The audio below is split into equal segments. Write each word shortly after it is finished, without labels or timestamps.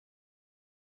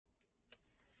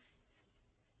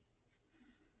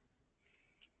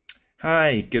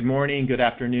Hi, good morning, good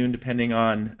afternoon, depending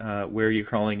on where you're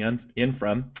calling in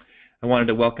from. I wanted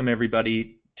to welcome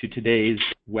everybody to today's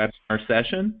webinar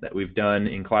session that we've done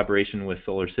in collaboration with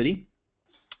SolarCity.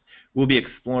 We'll be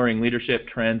exploring leadership,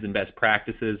 trends, and best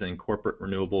practices in corporate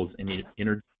renewables and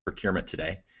energy procurement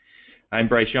today. I'm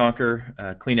Bryce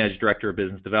Yonker, Clean Edge Director of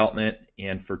Business Development,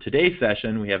 and for today's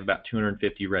session, we have about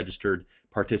 250 registered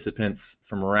participants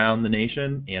from around the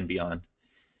nation and beyond.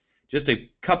 Just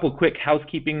a couple quick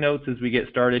housekeeping notes as we get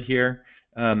started here.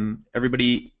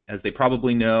 Everybody, as they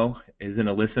probably know, is in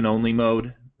a listen-only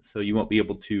mode, so you won't be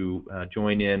able to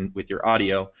join in with your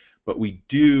audio, but we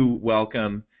do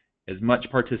welcome as much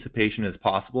participation as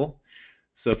possible.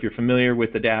 So if you're familiar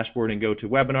with the dashboard and go to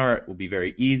webinar, it will be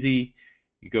very easy.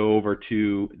 You go over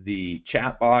to the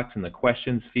chat box in the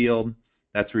questions field.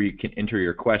 That's where you can enter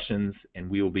your questions, and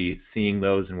we will be seeing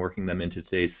those and working them into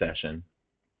today's session.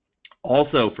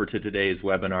 Also for today's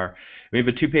webinar, we have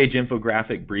a two-page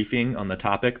infographic briefing on the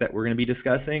topic that we're going to be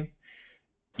discussing.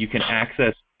 You can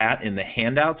access that in the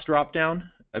handouts dropdown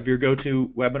of your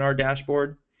GoToWebinar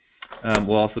dashboard.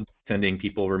 We'll also be sending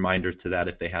people reminders to that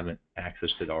if they haven't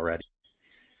accessed it already.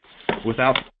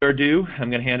 Without further ado,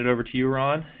 I'm going to hand it over to you,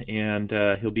 Ron,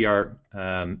 and he'll be our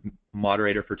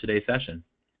moderator for today's session.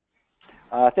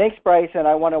 Thanks, Bryce, and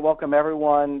I want to welcome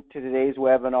everyone to today's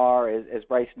webinar. As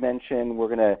Bryce mentioned, we're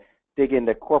going to dig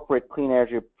into corporate clean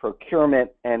energy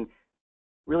procurement and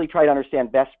really try to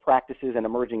understand best practices and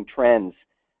emerging trends.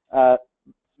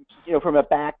 From a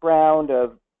background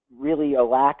of really a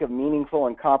lack of meaningful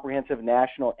and comprehensive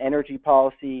national energy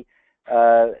policy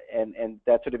and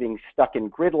that sort of being stuck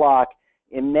in gridlock,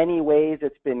 in many ways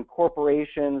it's been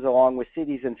corporations along with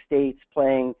cities and states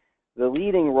playing the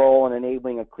leading role in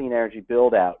enabling a clean energy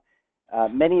build-out.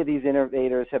 Many of these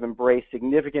innovators have embraced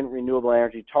significant renewable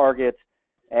energy targets,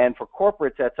 and for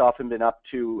corporates, that's often been up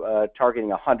to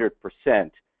targeting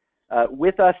 100%.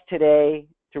 With us today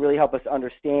to really help us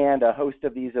understand a host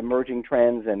of these emerging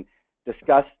trends and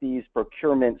discuss these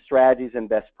procurement strategies and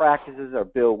best practices are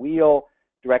Bill Wheel,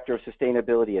 Director of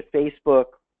Sustainability at Facebook.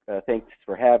 Thanks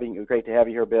for having you. Great to have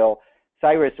you here, Bill.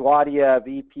 Cyrus Wadia,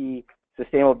 VP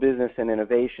Sustainable Business and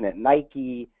Innovation at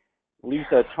Nike.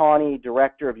 Lisa Tawney,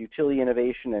 Director of Utility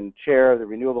Innovation and Chair of the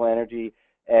Renewable Energy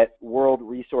at World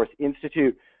Resource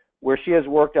Institute, where she has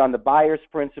worked on the buyer's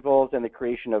principles and the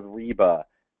creation of REBA,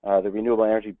 the Renewable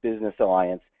Energy Business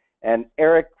Alliance. And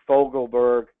Eric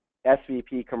Fogelberg,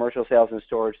 SVP Commercial Sales and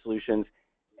Storage Solutions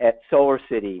at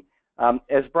SolarCity.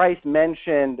 As Bryce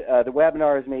mentioned, the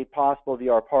webinar is made possible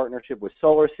via our partnership with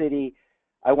SolarCity.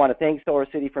 I want to thank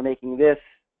SolarCity for making this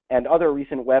and other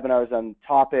recent webinars on the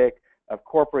topic of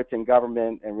corporates and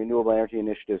government and renewable energy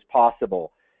initiatives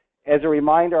possible. As a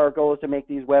reminder, our goal is to make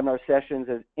these webinar sessions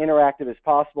as interactive as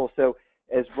possible. So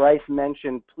as Bryce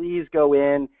mentioned, please go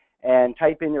in and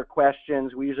type in your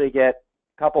questions. We usually get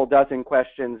a couple dozen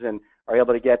questions and are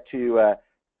able to get to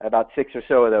about 6 or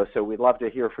so of those. So we'd love to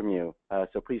hear from you.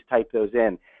 So please type those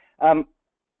in.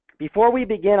 Before we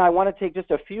begin, I want to take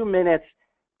just a few minutes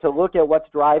to look at what's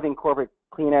driving corporate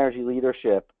clean energy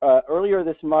leadership. Earlier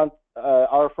this month,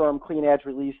 our firm Clean Edge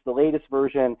released the latest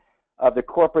version of the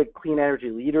Corporate Clean Energy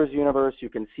Leaders Universe. You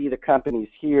can see the companies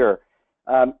here.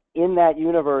 In that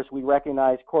universe, we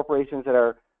recognize corporations that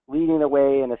are leading the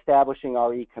way in establishing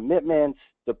RE commitments,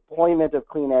 deployment of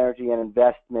clean energy, and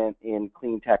investment in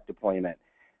clean tech deployment.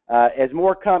 As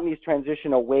more companies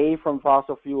transition away from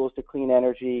fossil fuels to clean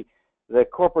energy, the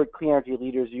Corporate Clean Energy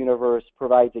Leaders Universe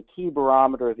provides a key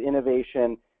barometer of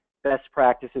innovation, best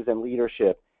practices, and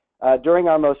leadership. During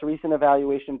our most recent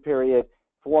evaluation period,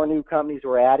 4 new companies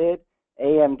were added: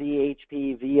 AMD,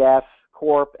 HP, VF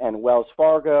Corp, and Wells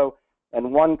Fargo,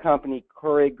 and 1 company,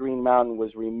 Keurig Green Mountain,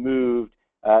 was removed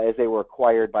as they were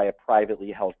acquired by a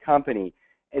privately held company.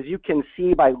 As you can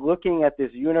see by looking at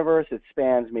this universe, it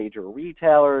spans major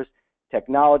retailers,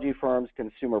 technology firms,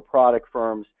 consumer product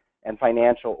firms, and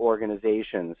financial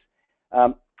organizations.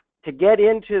 To get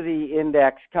into the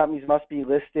index, companies must be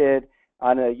listed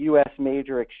on a U.S.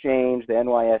 major exchange, the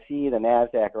NYSE, the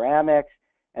NASDAQ, or Amex,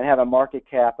 and have a market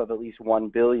cap of at least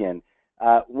 $1 billion.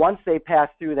 Once they pass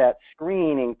through that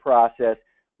screening process,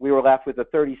 we were left with the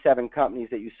 37 companies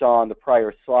that you saw on the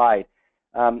prior slide.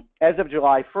 As of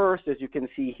July 1st, as you can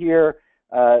see here,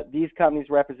 these companies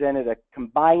represented a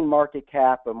combined market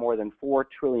cap of more than $4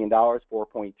 trillion,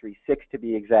 4.36 to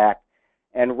be exact,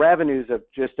 and revenues of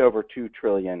just over $2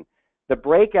 trillion. The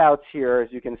breakouts here,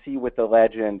 as you can see with the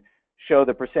legend, show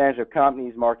the percentage of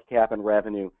companies' market cap and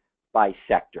revenue by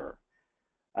sector.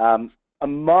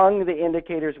 Among the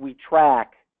indicators we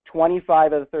track,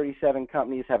 25 of the 37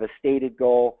 companies have a stated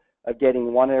goal of getting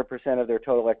 100% of their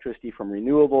total electricity from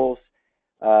renewables.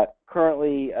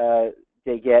 Currently,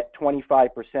 they get 25%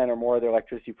 or more of their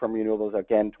electricity from renewables,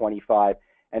 again 25,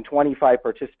 and 25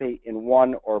 participate in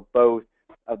one or both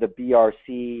of the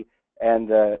BRC and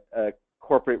the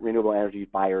corporate renewable energy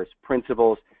buyers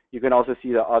principles. You can also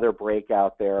see the other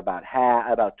breakout there. About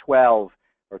 12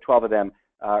 of them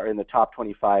are in the top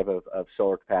 25 of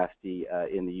solar capacity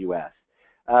in the U.S.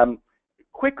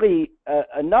 Quickly,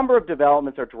 a number of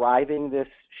developments are driving this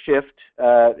shift.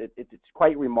 It's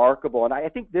quite remarkable, and I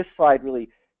think this slide really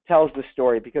tells the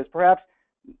story, because perhaps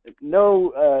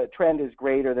no trend is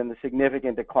greater than the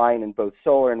significant decline in both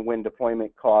solar and wind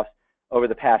deployment costs over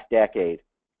the past decade.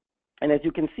 And as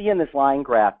you can see in this line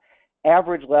graph,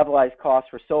 average levelized costs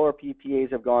for solar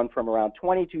PPAs have gone from around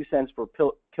 22 cents per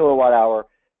kilowatt hour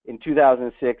in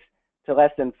 2006 to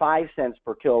less than 5 cents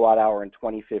per kilowatt hour in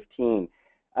 2015.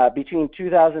 Between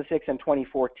 2006 and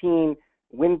 2014,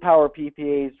 wind power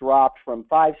PPAs dropped from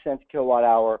 5 cents kilowatt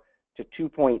hour to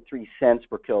 2.3 cents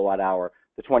per kilowatt hour.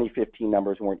 The 2015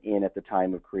 numbers weren't in at the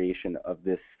time of creation of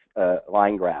this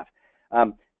line graph.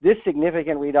 This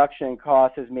significant reduction in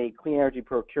costs has made clean energy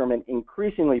procurement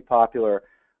increasingly popular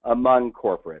among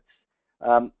corporates.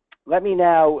 Let me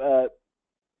now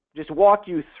just walk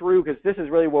you through, because this is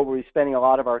really what we'll be spending a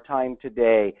lot of our time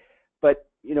today. But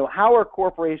how are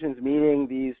corporations meeting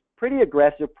these pretty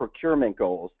aggressive procurement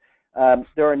goals?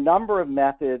 There are a number of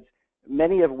methods,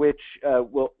 many of which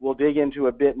we'll dig into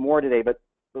a bit more today. But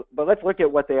let's look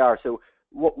at what they are. So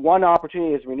one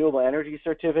opportunity is renewable energy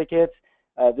certificates.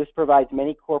 This provides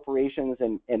many corporations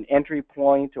an entry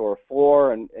point or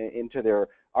floor into their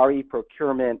RE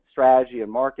procurement strategy and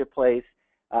marketplace.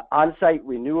 On-site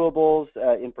renewables,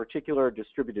 in particular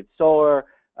distributed solar,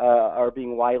 are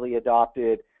being widely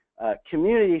adopted.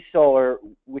 Community solar,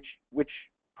 which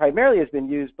primarily has been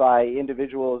used by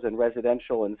individuals and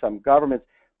residential and some governments,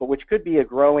 but which could be a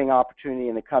growing opportunity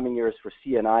in the coming years for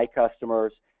C&I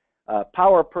customers.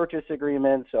 Power purchase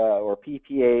agreements, or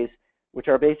PPAs, which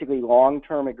are basically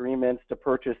long-term agreements to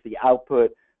purchase the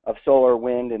output of solar,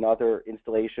 wind, and other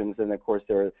installations. And of course,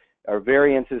 there are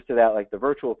variances to that, like the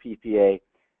virtual PPA.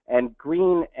 And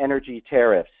green energy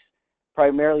tariffs,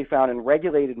 primarily found in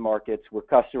regulated markets where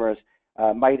customers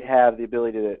might have the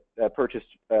ability to purchase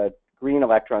green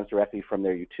electrons directly from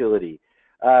their utility.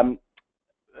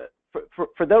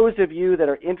 For those of you that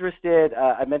are interested,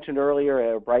 I mentioned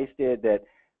earlier, Bryce did, that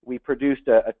we produced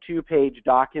a 2-page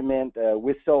document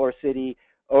with SolarCity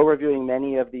overviewing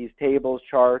many of these tables,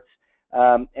 charts,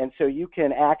 and so you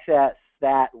can access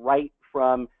that right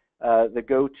from the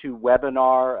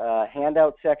GoToWebinar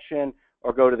handout section,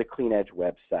 or go to the Clean Edge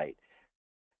website.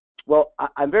 Well,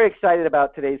 I'm very excited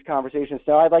about today's conversation.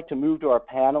 So I'd like to move to our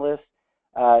panelists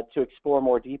to explore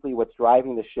more deeply what's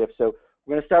driving the shift. So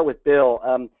we're going to start with Bill.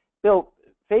 Bill,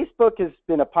 Facebook has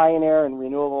been a pioneer in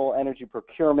renewable energy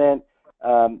procurement.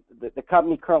 The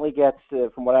company currently gets,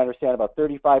 from what I understand, about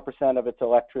 35% of its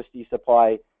electricity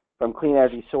supply from clean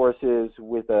energy sources,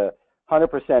 with a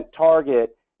 100%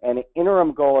 target and an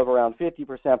interim goal of around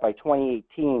 50% by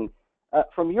 2018.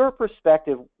 From your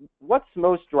perspective, what's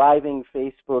most driving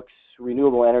Facebook's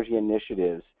renewable energy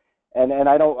initiatives? And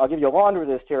I'll give you a laundry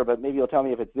list here, but maybe you'll tell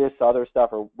me if it's this, other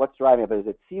stuff, or what's driving it. But is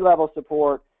it C-level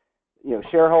support,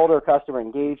 shareholder, customer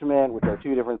engagement, which are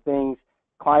two different things,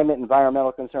 climate,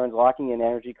 environmental concerns, locking in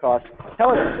energy costs?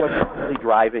 Tell us what's really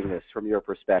driving this from your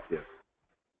perspective.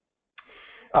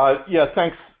 Yeah,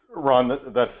 thanks, Ron.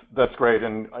 That's great,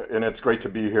 and it's great to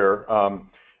be here.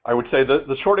 I would say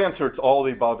the short answer, it's all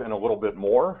the above and a little bit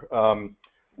more.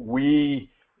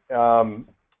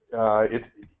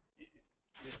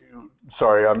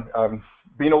 Sorry, I'm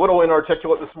being a little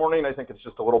inarticulate this morning. I think it's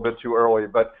just a little bit too early,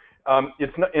 but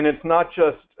it's not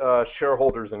just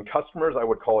shareholders and customers. I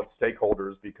would call it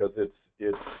stakeholders, because it's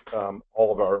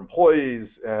all of our employees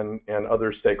and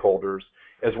other stakeholders,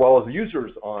 as well as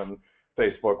users on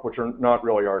Facebook, which are not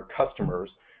really our customers.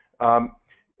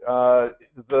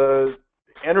 The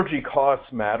energy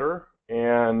costs matter,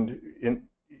 and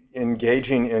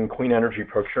engaging in clean energy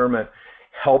procurement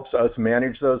helps us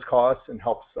manage those costs and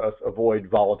helps us avoid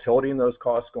volatility in those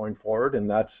costs going forward, and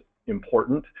that's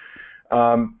important.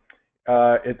 At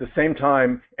the same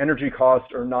time, energy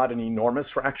costs are not an enormous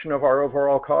fraction of our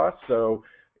overall costs, so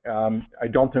I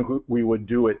don't think we would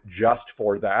do it just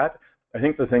for that. I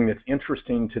think the thing that's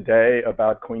interesting today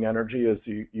about clean energy is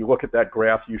you look at that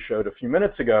graph you showed a few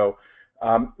minutes ago,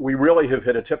 we really have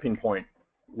hit a tipping point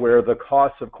where the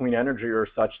costs of clean energy are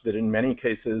such that in many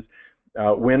cases,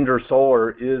 wind or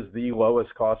solar is the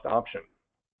lowest cost option.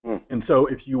 And so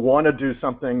if you want to do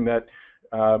something that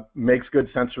makes good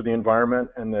sense for the environment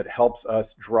and that helps us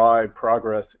drive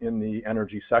progress in the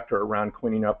energy sector around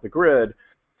cleaning up the grid,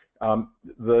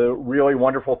 The really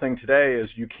wonderful thing today is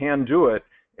you can do it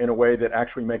in a way that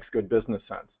actually makes good business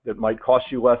sense, that might cost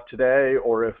you less today,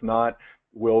 or if not,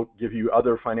 will give you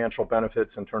other financial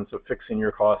benefits in terms of fixing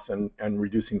your costs and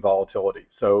reducing volatility.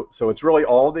 So it's really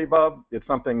all of the above. It's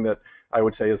something that I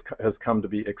would say has come to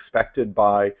be expected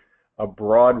by a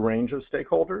broad range of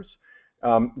stakeholders,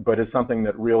 but it's something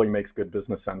that really makes good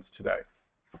business sense today.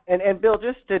 And Bill,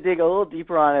 just to dig a little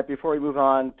deeper on it before we move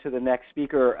on to the next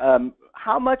speaker,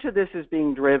 how much of this is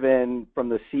being driven from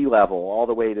the C-level all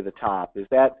the way to the top? Is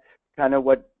that kind of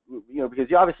what, because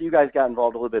obviously you guys got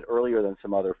involved a little bit earlier than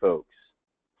some other folks.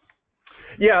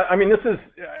 Yeah, I mean, this is,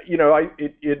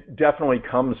 it definitely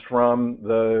comes from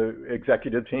the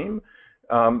executive team,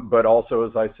 but also,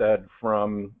 as I said,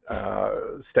 from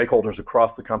stakeholders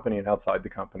across the company and outside the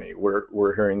company.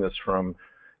 We're hearing this from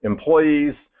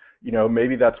employees.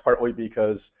 Maybe that's partly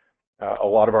because a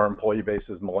lot of our employee base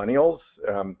is millennials,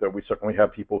 that we certainly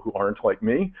have people who aren't like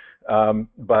me. And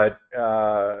I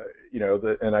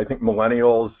think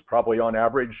millennials probably on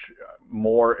average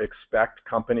more expect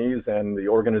companies and the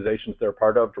organizations they're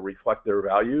part of to reflect their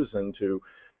values and to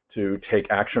take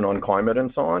action on climate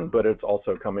and so on. But it's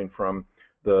also coming from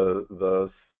the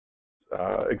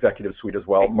executive suite as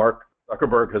well. Mark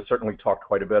Zuckerberg has certainly talked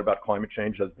quite a bit about climate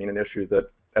change as being an issue that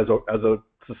as a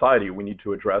society we need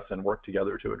to address and work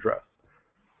together to address.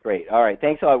 Great. All right.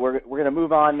 Thanks a lot. We're going to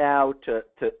move on now to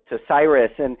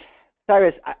Cyrus. And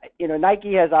Cyrus,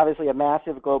 Nike has obviously a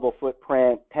massive global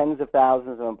footprint, tens of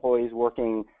thousands of employees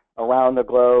working around the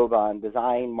globe on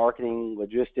design, marketing,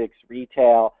 logistics,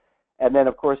 retail. And then,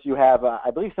 of course, you have, I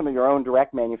believe, some of your own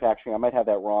direct manufacturing. I might have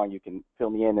that wrong. You can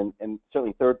fill me in. And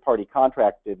certainly third-party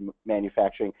contracted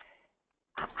manufacturing.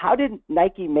 How did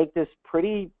Nike make this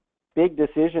pretty big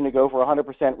decision to go for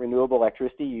 100% renewable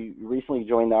electricity? You recently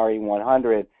joined the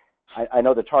RE100. I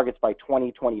know the target's by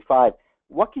 2025.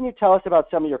 What can you tell us about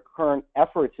some of your current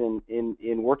efforts in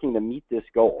working to meet this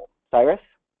goal? Cyrus?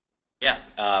 Yeah.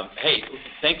 Hey,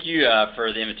 thank you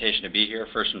for the invitation to be here,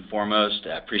 first and foremost.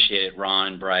 I appreciate it, Ron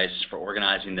and Bryce, for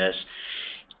organizing this.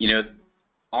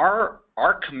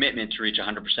 Our commitment to reach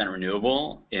 100%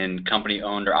 renewable in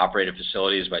company-owned or operated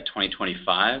facilities by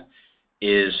 2025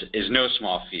 is no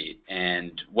small feat.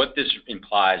 And what this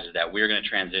implies is that we're going to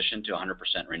transition to 100%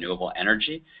 renewable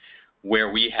energy,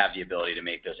 where we have the ability to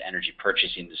make those energy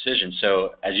purchasing decisions.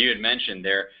 So as you had mentioned,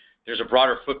 there's a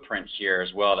broader footprint here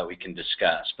as well that we can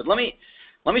discuss. But let me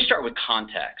start with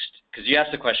context, because you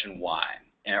asked the question why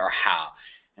or how.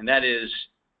 And that is,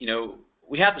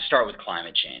 we have to start with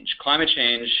climate change. Climate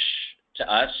change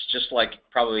to us, just like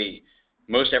probably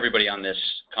most everybody on this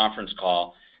conference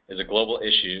call, is a global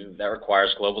issue that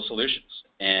requires global solutions.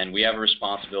 And we have a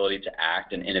responsibility to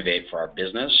act and innovate for our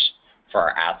business, for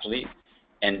our athlete,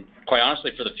 and quite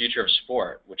honestly for the future of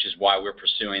sport, which is why we're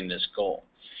pursuing this goal.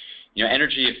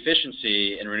 Energy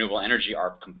efficiency and renewable energy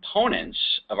are components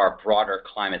of our broader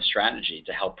climate strategy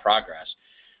to help progress.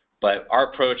 But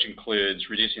our approach includes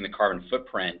reducing the carbon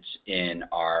footprint in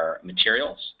our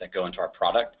materials that go into our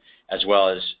product, as well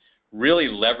as really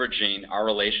leveraging our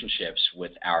relationships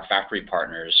with our factory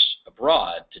partners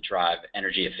abroad to drive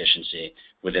energy efficiency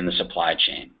within the supply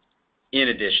chain, in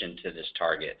addition to this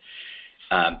target.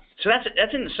 So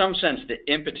that's in some sense the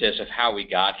impetus of how we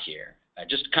got here.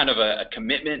 Just kind of a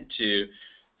commitment to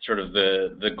sort of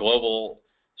the global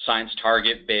science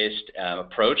target-based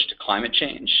approach to climate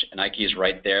change. Nike is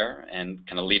right there and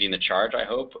kind of leading the charge, I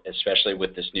hope, especially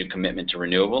with this new commitment to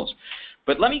renewables.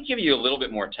 But let me give you a little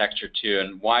bit more texture, too,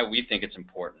 and why we think it's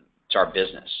important to our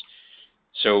business.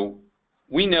 So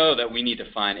we know that we need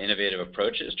to find innovative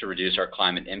approaches to reduce our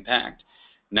climate impact,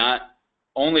 not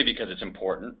only because it's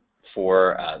important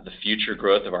for the future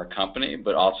growth of our company,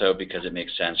 but also because it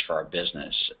makes sense for our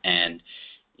business. And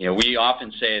we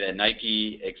often say that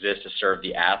Nike exists to serve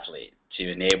the athlete,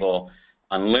 to enable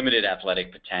unlimited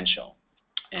athletic potential,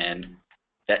 and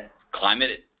that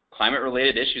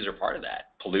climate-related issues are part of that.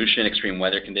 Pollution, extreme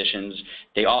weather conditions,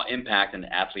 they all impact an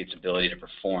athlete's ability to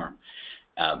perform.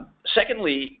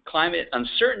 Secondly, climate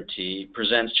uncertainty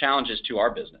presents challenges to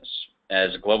our business.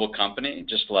 As a global company,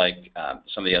 just like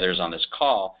some of the others on this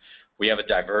call, we have a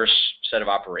diverse set of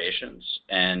operations,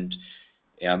 and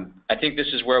I think this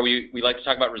is where we like to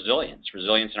talk about resilience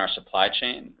in our supply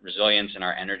chain, resilience in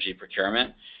our energy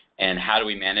procurement, and how do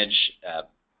we manage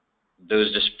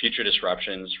those future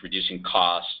disruptions, reducing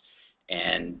costs,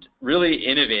 and really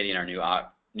innovating our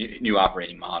new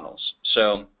operating models.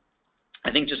 So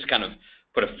I think just to kind of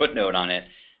put a footnote on it,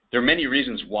 there are many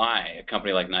reasons why a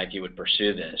company like Nike would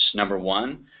pursue this. Number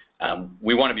one,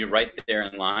 we want to be right there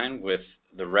in line with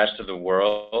the rest of the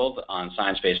world on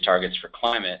science-based targets for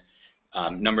climate.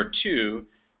 Number two,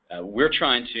 we're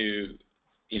trying to,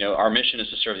 our mission is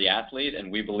to serve the athlete,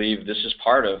 and we believe this is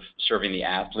part of serving the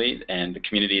athlete and the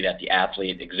community that the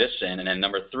athlete exists in. And then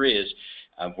number 3 is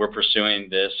we're pursuing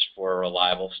this for a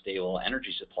reliable, stable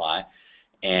energy supply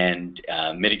and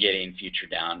mitigating future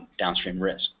downstream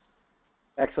risk.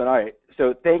 Excellent. All right.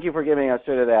 So thank you for giving us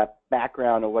sort of that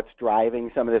background of what's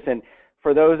driving some of this. And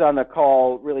for those on the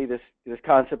call, really this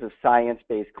concept of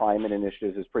science-based climate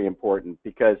initiatives is pretty important,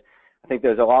 because I think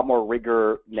there's a lot more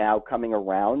rigor now coming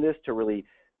around this to really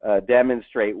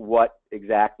demonstrate what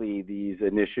exactly these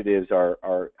initiatives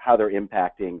are how they're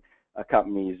impacting a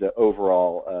company's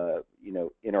overall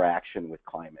interaction with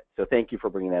climate. So thank you for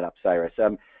bringing that up, Cyrus.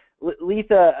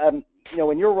 Letha,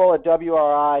 in your role at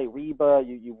WRI, REBA,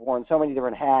 you've worn so many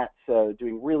different hats,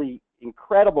 doing really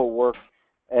incredible work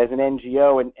as an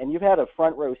NGO, and you've had a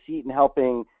front row seat in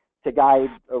helping to guide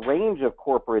a range of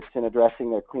corporates in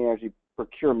addressing their clean energy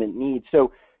procurement needs.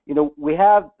 So, we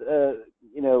have,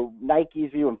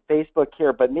 Nike's view and Facebook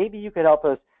here, but maybe you could help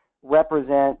us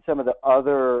represent some of the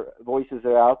other voices that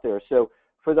are out there. So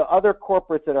for the other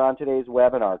corporates that are on today's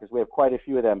webinar, because we have quite a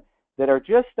few of them, that are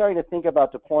just starting to think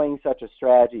about deploying such a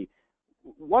strategy,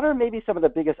 what are maybe some of the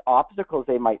biggest obstacles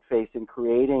they might face in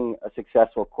creating a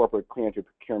successful corporate clean energy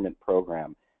procurement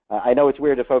program? I know it's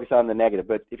weird to focus on the negative,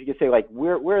 but if you could say, like,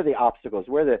 where are the obstacles?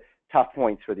 Where are the tough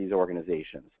points for these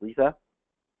organizations? Letha?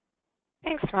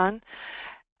 Thanks, Ron.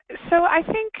 So I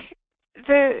think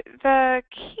the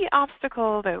key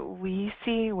obstacle that we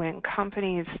see when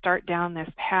companies start down this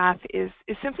path is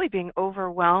simply being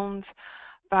overwhelmed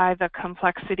by the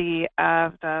complexity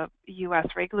of the U.S.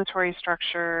 regulatory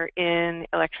structure in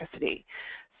electricity.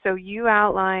 So you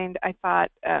outlined, I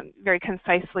thought, very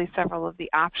concisely several of the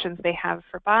options they have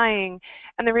for buying,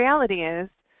 and the reality is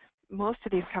most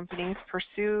of these companies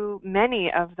pursue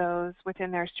many of those within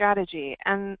their strategy,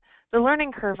 and the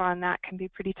learning curve on that can be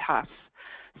pretty tough.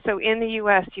 So in the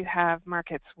U.S., you have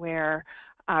markets where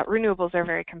renewables are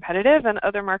very competitive, and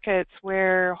other markets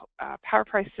where power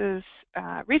prices,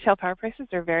 retail power prices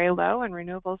are very low and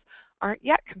renewables aren't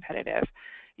yet competitive.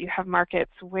 You have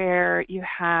markets where you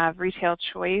have retail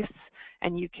choice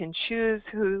and you can choose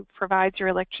who provides your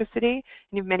electricity. And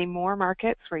you have many more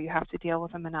markets where you have to deal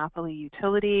with a monopoly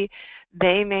utility.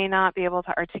 They may not be able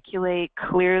to articulate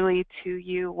clearly to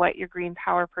you what your green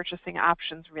power purchasing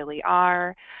options really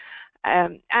are.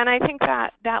 And I think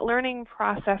that learning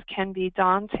process can be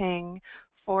daunting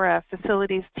for a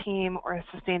facilities team or a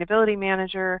sustainability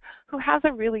manager who has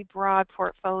a really broad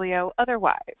portfolio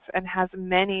otherwise and has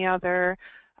many other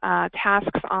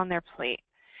tasks on their plate.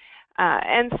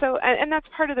 And that's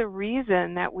part of the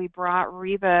reason that we brought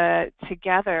REBA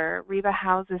together. REBA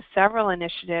houses several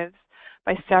initiatives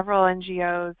by several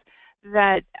NGOs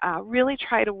that really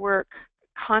try to work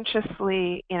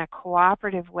consciously in a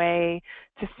cooperative way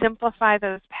to simplify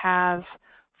those paths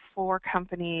for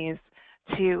companies,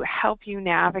 to help you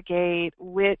navigate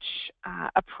which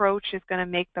approach is going to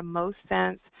make the most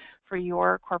sense for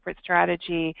your corporate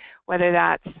strategy, whether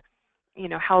that's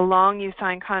how long you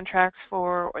sign contracts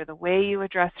for, or the way you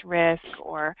address risk,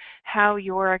 or how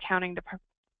your accounting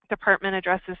department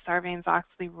addresses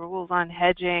Sarbanes-Oxley rules on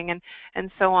hedging,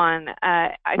 and so on.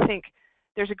 I think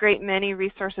there's a great many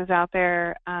resources out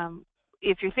there.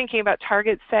 If you're thinking about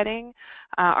target setting,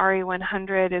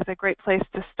 RE100 is a great place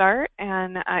to start.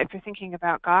 And if you're thinking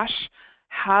about, gosh,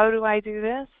 how do I do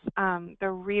this? The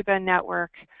REBA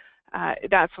network,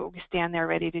 that's what we stand there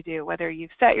ready to do. Whether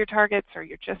you've set your targets or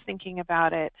you're just thinking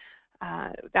about it,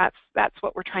 that's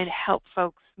what we're trying to help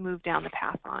folks move down the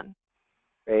path on.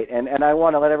 Great. And I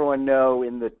want to let everyone know,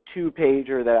 in the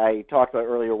 2-pager that I talked about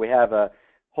earlier, we have a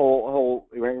whole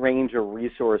range of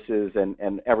resources,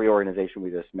 and every organization we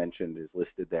just mentioned is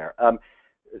listed there.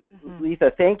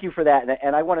 Letha, thank you for that.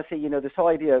 And I want to say, this whole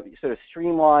idea of sort of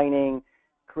streamlining,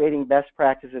 creating best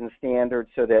practices and standards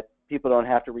so that people don't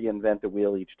have to reinvent the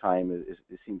wheel each time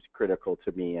it seems critical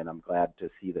to me, and I'm glad to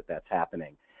see that that's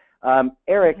happening.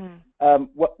 Eric,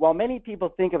 while many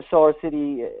people think of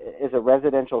SolarCity as a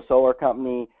residential solar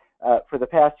company, for the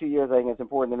past 2 years, I think it's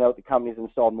important to note the company's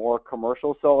installed more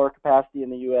commercial solar capacity in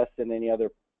the U.S. than any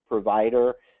other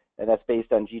provider, and that's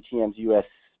based on GTM's U.S.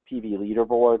 PV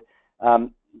leaderboard.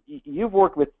 You've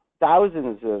worked with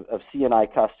thousands of C&I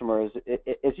customers.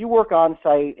 As you work on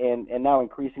site and now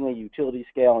increasingly utility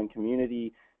scale and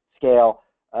community scale,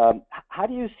 how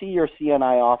do you see your C&I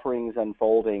offerings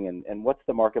unfolding, and what's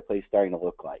the marketplace starting to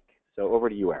look like? So over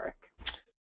to you, Eric.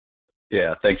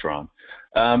 Yeah, thanks, Ron.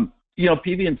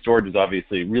 PV and storage has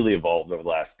obviously really evolved over the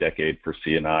last decade for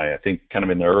C&I. I think kind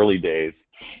of in the early days,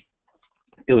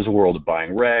 it was a world of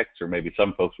buying RECs, or maybe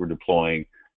some folks were deploying,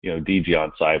 DG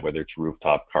on site, whether it's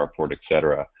rooftop, carport, et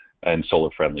cetera. and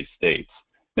solar-friendly states.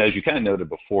 Now, as you kind of noted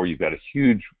before, you've got a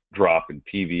huge drop in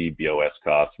PV, BOS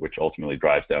costs, which ultimately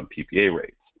drives down PPA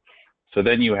rates. So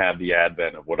then you have the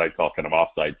advent of what I call kind of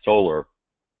off-site solar,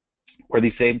 where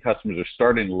these same customers are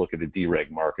starting to look at the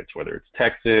dereg markets, whether it's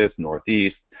Texas,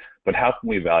 Northeast, but how can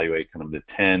we evaluate kind of the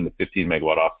 10 to 15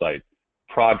 megawatt off-site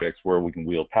projects where we can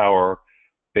wheel power,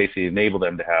 basically enable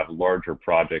them to have larger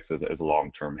projects as a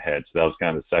long-term hedge. So that was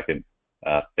kind of the second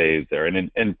phase there. And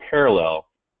in parallel,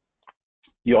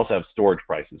 you also have storage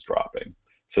prices dropping.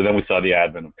 So then we saw the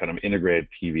advent of kind of integrated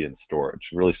PV and storage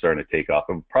really starting to take off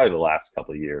in probably the last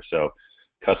couple of years. So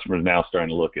customers now starting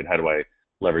to look at how do I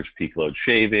leverage peak load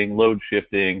shaving, load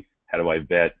shifting, how do I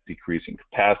vet decreasing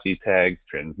capacity tags,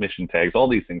 transmission tags, all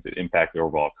these things that impact the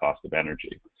overall cost of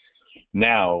energy.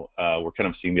 Now we're kind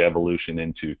of seeing the evolution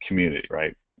into community,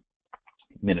 right?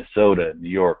 Minnesota, New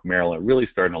York, Maryland, really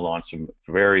starting to launch some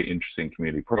very interesting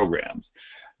community programs.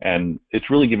 And it's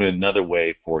really given another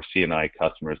way for C&I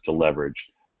customers to leverage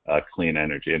clean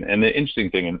energy. And the interesting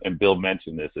thing, and Bill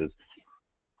mentioned this, is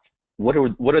what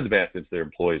are the benefits to their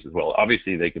employees as well?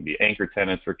 Obviously, they can be anchor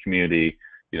tenants for community,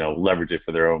 leverage it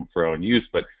for their own use,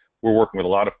 but we're working with a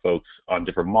lot of folks on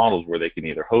different models where they can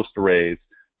either host arrays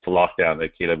to lock down the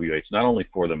kWh, not only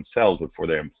for themselves, but for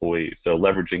their employees. So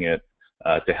leveraging it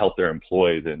to help their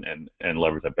employees and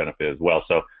leverage that benefit as well.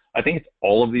 So I think it's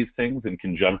all of these things in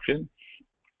conjunction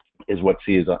is what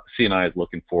C&I is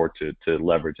looking forward to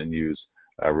leverage and use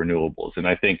renewables. And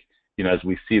I think, as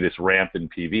we see this ramp in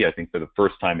PV, I think for the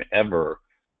first time ever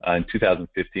in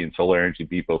 2015, solar energy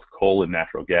beat both coal and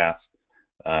natural gas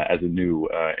as a new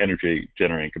energy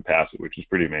generating capacity, which is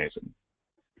pretty amazing.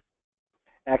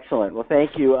 Excellent. Well,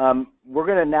 thank you. We're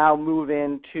going to now move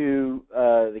into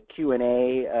the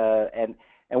Q&A, and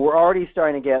we're already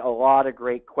starting to get a lot of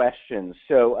great questions.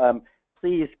 So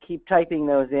please keep typing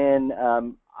those in.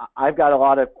 I've got a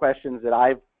lot of questions that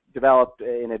I've developed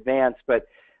in advance, but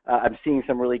I'm seeing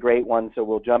some really great ones, so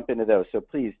we'll jump into those. So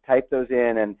please type those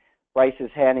in, and Bryce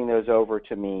is handing those over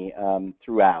to me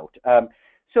throughout.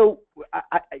 So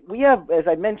we have, as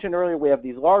I mentioned earlier, we have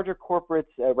these larger corporates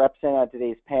represented on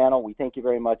today's panel. We thank you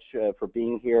very much for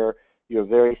being here. You have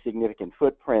very significant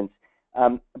footprints.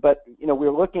 But,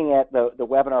 we're looking at the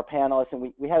webinar panelists,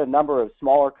 and we had a number of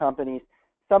smaller companies.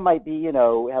 Some might be,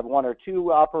 have one or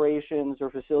two operations or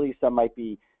facilities. Some might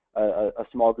be a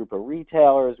small group of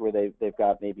retailers where they've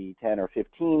got maybe 10 or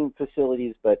 15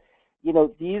 facilities. But,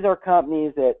 these are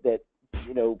companies that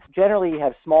generally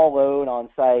have small load on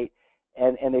site,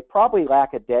 and they probably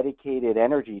lack a dedicated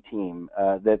energy team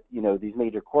that, these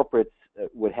major corporates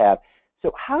would have.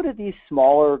 So how do these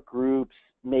smaller groups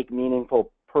make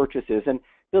meaningful purchases? And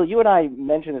Bill, you and I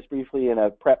mentioned this briefly in a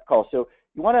prep call. So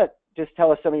you want to just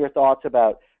tell us some of your thoughts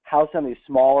about how some of these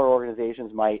smaller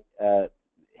organizations might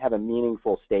have a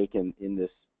meaningful stake in this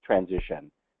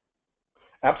transition?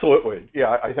 Absolutely.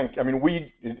 Yeah,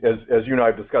 we, as you and I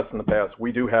have discussed in the past,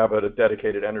 we do have a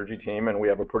dedicated energy team, and we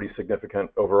have a pretty significant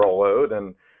overall load.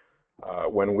 And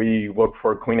when we look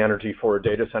for clean energy for a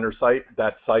data center site,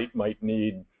 that site might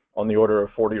need on the order of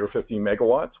 40 or 50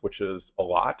 megawatts, which is a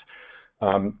lot.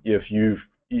 If you've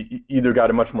either got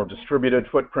a much more distributed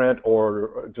footprint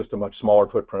or just a much smaller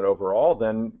footprint overall,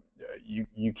 then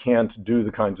you can't do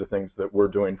the kinds of things that we're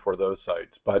doing for those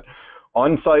sites. But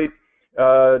on-site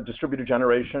distributed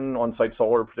generation, on-site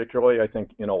solar particularly, I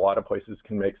think in a lot of places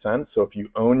can make sense. So if you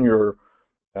own your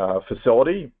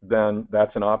facility, then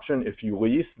that's an option. If you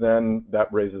lease, then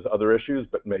that raises other issues,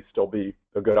 but may still be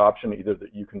a good option, either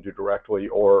that you can do directly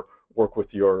or work with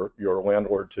your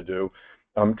landlord to do.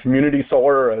 Community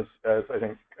solar, as I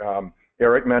think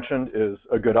Eric mentioned, is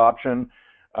a good option.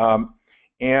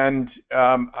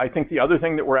 I think the other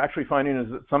thing that we're actually finding is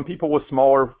that some people with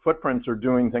smaller footprints are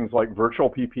doing things like virtual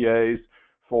PPAs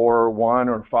for 1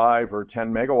 or 5 or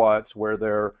 10 megawatts, where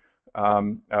they're,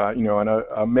 and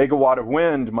a megawatt of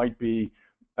wind might be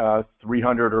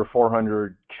 300 or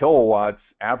 400 kilowatts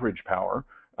average power,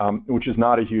 which is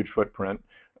not a huge footprint.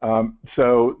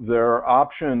 So there are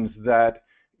options that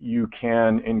you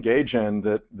can engage in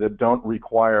that don't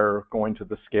require going to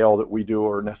the scale that we do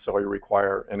or necessarily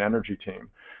require an energy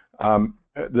team.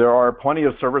 There are plenty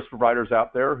of service providers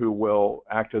out there who will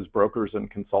act as brokers and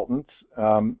consultants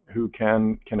who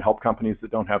can help companies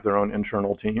that don't have their own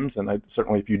internal teams. And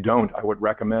certainly if you don't, I would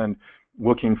recommend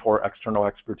looking for external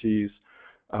expertise.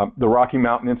 The Rocky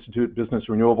Mountain Institute Business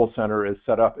Renewable Center is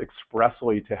set up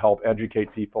expressly to help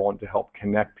educate people and to help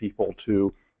connect people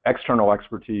to external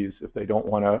expertise if they don't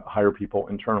want to hire people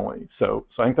internally. So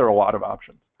I think there are a lot of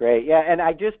options. Great. Yeah, and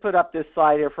I just put up this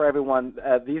slide here for everyone.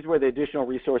 These were the additional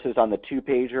resources on the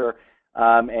 2-pager,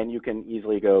 and you can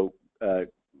easily go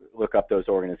look up those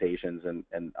organizations,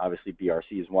 and obviously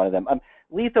BRC is one of them.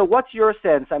 Letha, what's your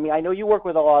sense? I mean, I know you work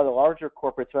with a lot of the larger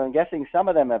corporates, but I'm guessing some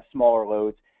of them have smaller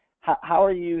loads. How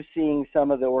are you seeing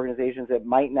some of the organizations that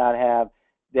might not have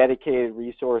dedicated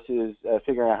resources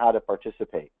figuring out how to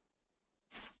participate?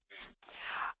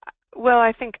 Well,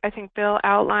 I think Bill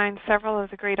outlined several of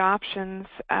the great options.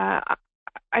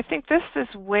 I think this is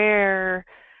where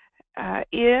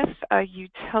if a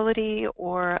utility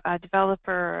or a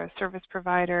developer or a service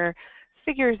provider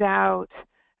figures out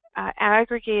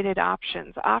aggregated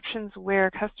options where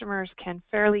customers can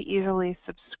fairly easily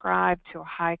subscribe to a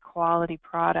high quality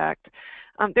product,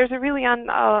 there's a really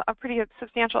a pretty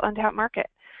substantial untapped market.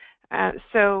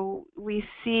 So we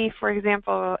see, for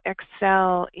example,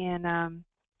 Excel in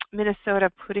Minnesota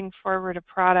putting forward a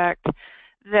product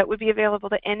that would be available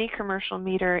to any commercial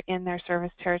meter in their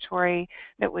service territory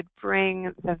that would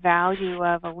bring the value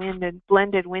of a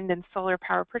blended wind and solar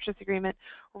power purchase agreement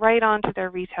right onto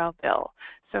their retail bill.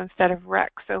 So instead of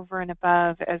RECs over and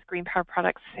above, as green power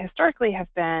products historically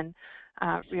have been,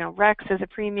 RECs as a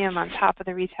premium on top of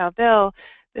the retail bill,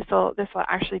 this will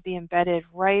actually be embedded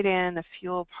right in the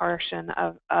fuel portion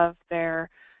of their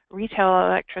retail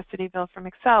electricity bill from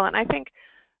Excel. And I think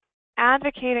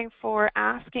advocating for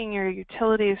asking your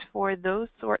utilities for those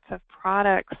sorts of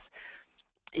products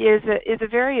is a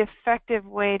very effective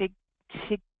way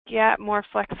to get more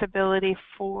flexibility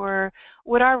for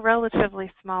what are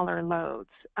relatively smaller loads.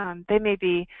 They may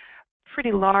be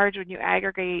pretty large when you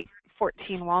aggregate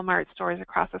 14 Walmart stores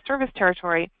across a service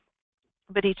territory,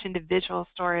 but each individual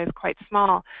store is quite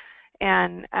small.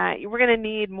 And we're going to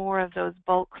need more of those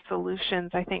bulk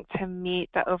solutions, I think, to meet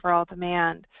the overall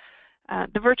demand.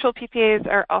 The virtual PPAs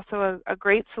are also a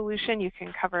great solution. You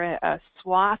can cover a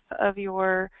swath of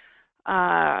your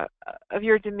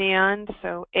demand.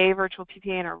 So a virtual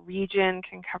PPA in a region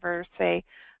can cover, say,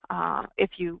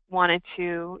 if you wanted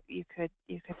to, you could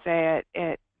say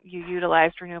you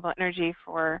utilized renewable energy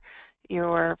for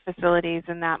your facilities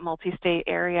in that multi-state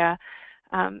area.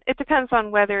 It depends on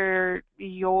whether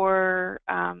your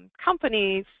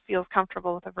company feels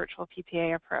comfortable with a virtual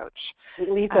PPA approach.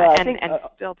 Letha, I think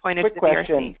Bill pointed quick to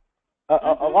question.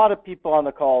 A lot of people on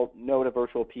the call know what a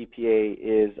virtual PPA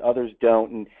is, others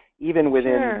don't, and even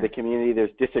within the community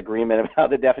there's disagreement about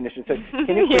the definition. So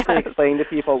can you quickly explain to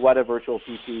people what a virtual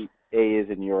PPA is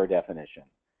in your definition?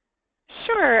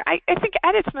 Sure. I think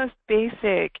at its most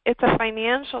basic, it's a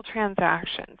financial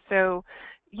transaction. So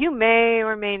you may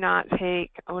or may not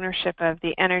take ownership of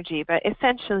the energy, but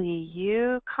essentially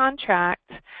you contract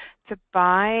to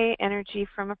buy energy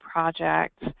from a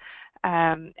project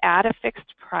at a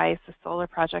fixed price, a solar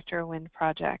project or a wind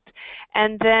project,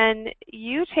 and then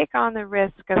you take on the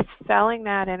risk of selling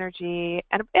that energy,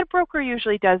 and a broker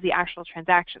usually does the actual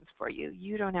transactions for you.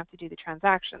 You don't have to do the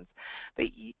transactions, but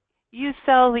you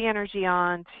sell the energy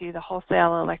on to the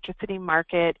wholesale electricity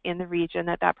market in the region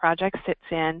that project sits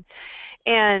in.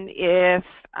 And if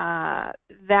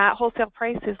that wholesale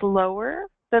price is lower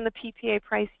than the PPA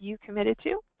price you committed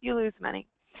to, you lose money.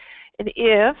 And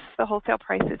if the wholesale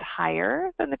price is higher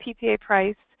than the PPA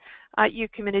price you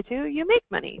committed to, you make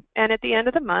money. And at the end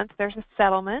of the month, there's a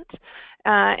settlement,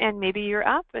 and maybe you're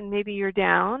up and maybe you're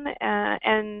down,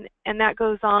 and that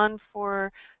goes on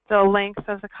for the length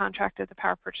of the contract of the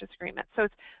power purchase agreement. So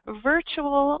it's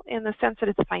virtual in the sense that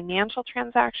it's a financial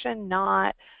transaction,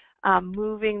 not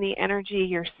moving the energy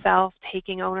yourself,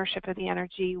 taking ownership of the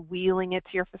energy, wheeling it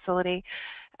to your facility.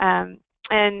 And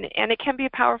it can be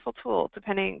a powerful tool,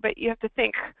 but you have to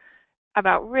think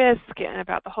about risk and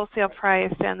about the wholesale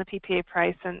price and the PPA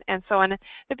price and so on.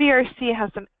 The BRC has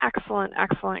some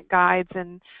excellent guides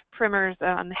and primers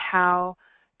on how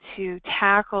to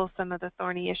tackle some of the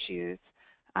thorny issues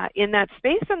in that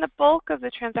space. And the bulk of the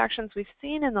transactions we've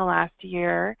seen in the last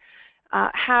year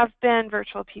have been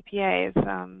virtual PPAs.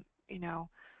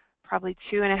 Probably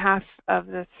 2.5 of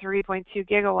the 3.2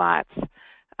 gigawatts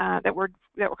that were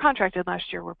contracted last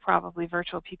year were probably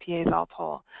virtual PPAs all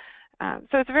told.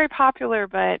 So it's very popular,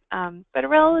 but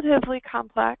relatively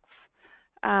complex.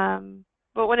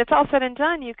 But when it's all said and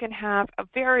done, you can have a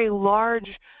very large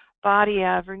body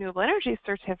of renewable energy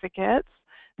certificates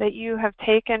that you have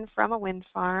taken from a wind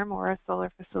farm or a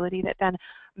solar facility that then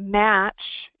match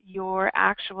your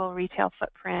actual retail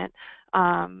footprint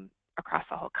across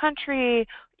the whole country,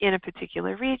 in a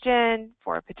particular region,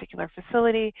 for a particular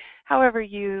facility, however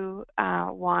you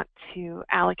want to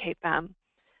allocate them.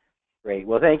 Great.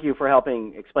 Well, thank you for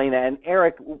helping explain that. And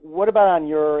Eric, what about on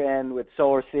your end with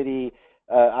SolarCity?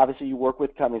 Obviously, you work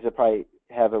with companies that probably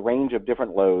have a range of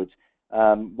different loads.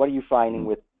 What are you finding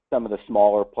with some of the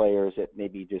smaller players that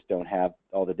maybe just don't have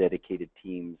all the dedicated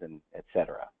teams and et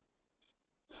cetera?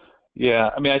 Yeah,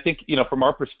 I mean, I think, from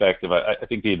our perspective, I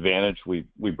think the advantage we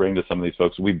bring to some of these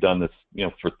folks, we've done this,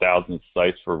 for thousands of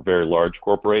sites for very large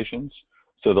corporations.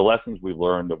 So the lessons we've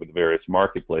learned over the various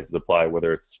marketplaces apply,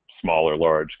 whether it's small or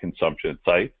large consumption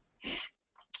sites.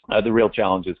 The real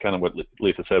challenge is kind of what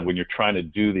Lisa said. When you're trying to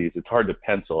do these, it's hard to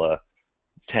pencil a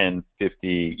 10,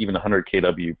 50, even 100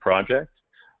 kW project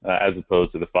as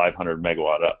opposed to the 500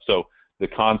 megawatt up. So the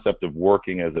concept of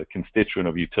working as a constituent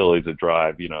of utilities that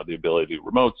drive, the ability to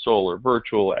remote solar,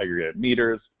 virtual, aggregated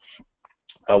meters,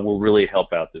 will really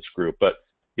help out this group. But,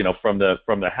 from the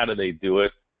how do they do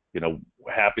it,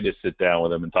 happy to sit down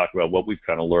with them and talk about what we've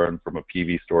kind of learned from a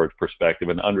PV storage perspective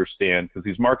and understand, because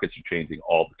these markets are changing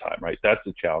all the time, right? That's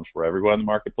the challenge for everyone in the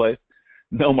marketplace.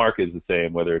 No market is the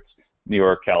same, whether it's New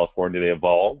York, California, they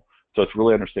evolve. So it's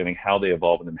really understanding how they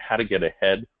evolve and then how to get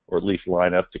ahead or at least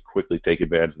line up to quickly take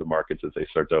advantage of the markets as they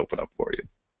start to open up for you.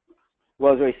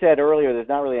 Well, as we said earlier, there's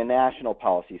not really a national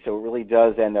policy, so it really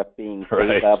does end up being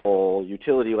state level,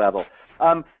 utility level.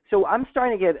 So I'm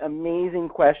starting to get amazing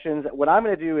questions. What I'm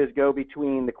going to do is go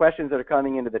between the questions that are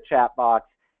coming into the chat box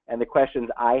and the questions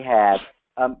I had.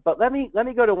 But let me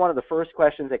go to one of the first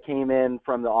questions that came in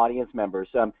from the audience members.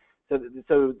 So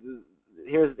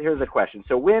here's the question.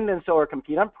 So wind and solar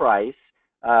compete on price,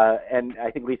 and I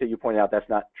think, Lisa, you pointed out that's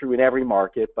not true in every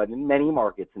market, but in many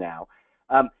markets now.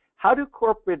 How do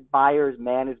corporate buyers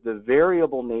manage the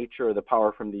variable nature of the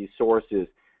power from these sources?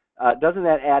 Doesn't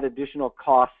that add additional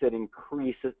costs that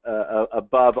increase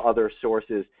above other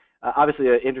sources? Obviously,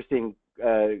 interesting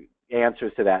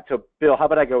answers to that. So, Bill, how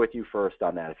about I go with you first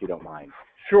on that, if you don't mind?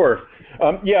 Sure.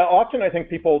 Yeah, often I think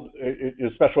people,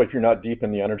 especially if you're not deep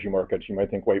in the energy markets, you might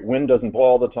think, wait, wind doesn't blow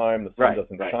all the time, the sun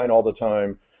doesn't shine all the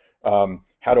time.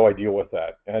 How do I deal with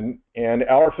that? And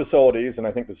our facilities, and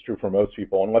I think this is true for most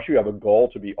people, unless you have a goal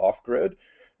to be off-grid,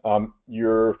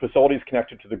 your facility is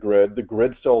connected to the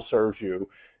grid still serves you.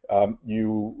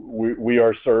 We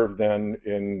are served then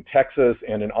in Texas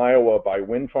and in Iowa by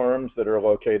wind farms that are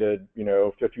located,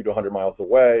 50 to 100 miles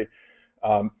away.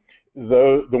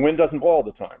 The wind doesn't blow all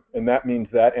the time, and that means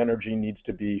that energy needs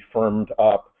to be firmed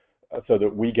up so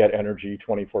that we get energy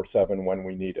 24/7 when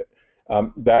we need it.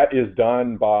 That is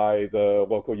done by the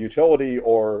local utility,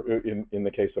 or in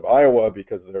the case of Iowa,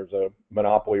 because there's a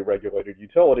monopoly regulated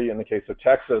utility. In the case of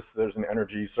Texas, there's an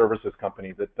energy services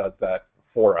company that does that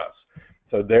for us.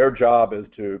 So their job is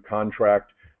to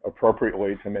contract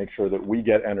appropriately to make sure that we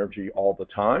get energy all the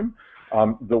time.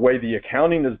 The way the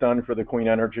accounting is done for the clean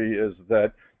energy is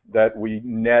that we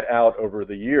net out over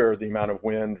the year the amount of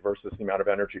wind versus the amount of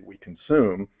energy we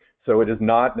consume. So it is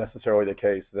not necessarily the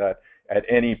case that at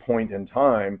any point in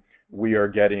time we are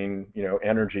getting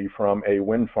energy from a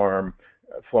wind farm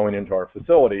flowing into our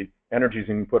facility. Energy is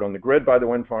being put on the grid by the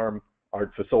wind farm.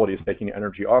 Our facility is taking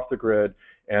energy off the grid,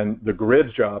 and the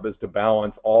grid's job is to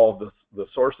balance all the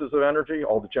sources of energy,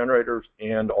 all the generators,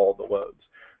 and all the loads.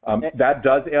 That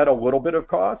does add a little bit of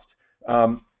cost.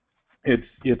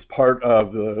 It's part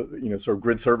of the sort of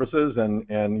grid services,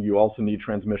 and you also need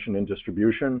transmission and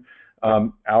distribution.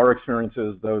 Our experience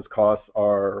is those costs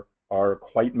are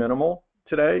quite minimal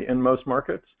today in most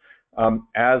markets.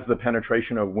 As the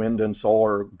penetration of wind and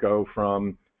solar go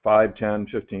from 5, 10,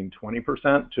 15,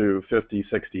 20% to 50,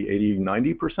 60, 80,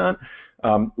 90%,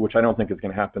 which I don't think is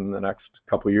going to happen in the next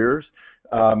couple of years,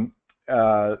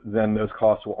 then those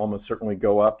costs will almost certainly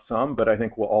go up some. But I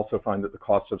think we'll also find that the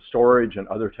cost of storage and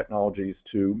other technologies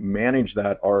to manage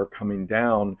that are coming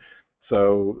down.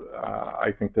 So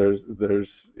I think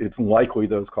it's likely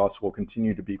those costs will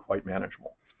continue to be quite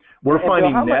manageable. We're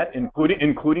finding net,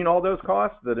 including all those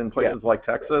costs, that in places like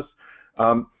Texas,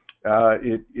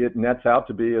 it nets out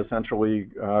to be essentially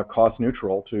cost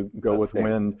neutral to go with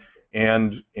wind,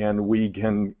 and we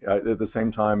can at the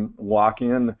same time lock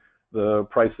in the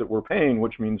price that we're paying,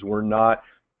 which means we're not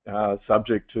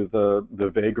subject to the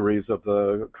vagaries of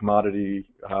the commodity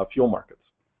fuel markets.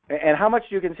 And how much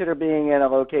do you consider being in a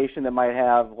location that might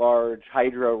have large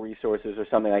hydro resources or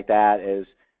something like that as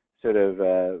sort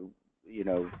of,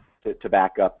 to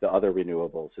back up the other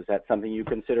renewables? Is that something you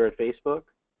consider at Facebook?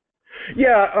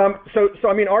 Yeah, so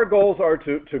I mean, our goals are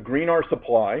to green our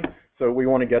supply. So we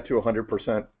want to get to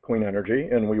 100% clean energy,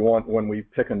 and we want, when we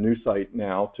pick a new site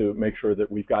now, to make sure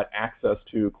that we've got access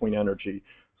to clean energy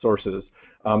sources.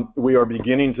 We are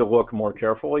beginning to look more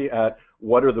carefully at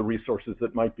what are the resources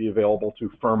that might be available to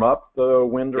firm up the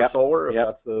wind or solar, if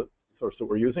that's the source that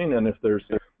we're using. And if there's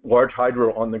large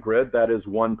hydro on the grid, that is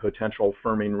one potential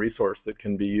firming resource that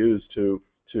can be used to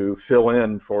fill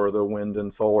in for the wind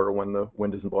and solar when the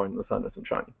wind isn't blowing and the sun isn't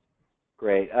shining.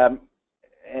 Great.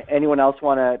 Anyone else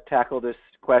want to tackle this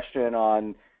question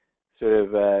on sort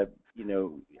of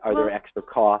are there extra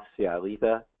costs? Yeah,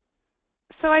 Letha?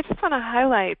 So I just want to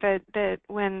highlight that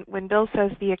when Bill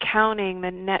says the accounting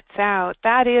that nets out,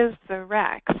 that is the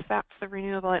RECs. That's the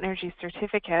Renewable Energy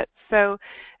Certificate. So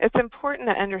it's important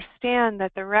to understand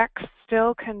that the RECs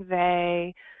still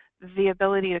convey the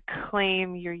ability to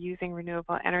claim you're using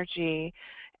renewable energy,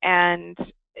 and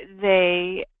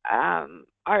these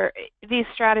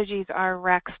strategies are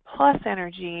RECs plus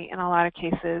energy in a lot of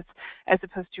cases, as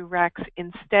opposed to RECs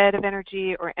instead of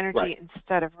energy or energy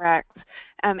instead of RECs.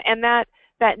 And that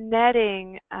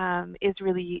netting is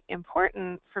really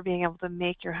important for being able to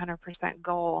make your 100%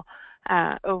 goal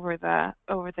over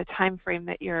the time frame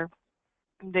that you're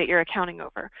accounting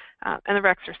over, and the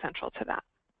RECs are central to that.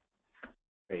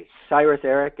 Great. Cyrus,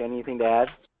 Eric, anything to add?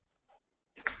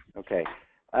 Okay.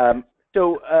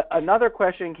 So another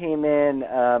question came in,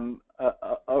 and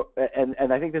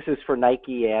I think this is for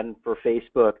Nike and for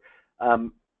Facebook.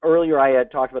 Earlier I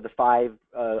had talked about the 5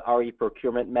 RE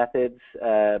procurement methods.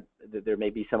 There may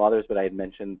be some others, but I had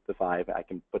mentioned the 5. I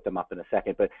can put them up in a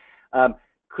second. But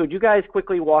could you guys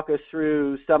quickly walk us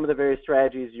through some of the various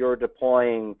strategies you're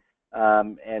deploying,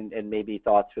 and maybe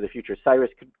thoughts for the future?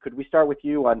 Cyrus, could we start with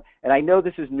you on, and I know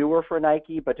this is newer for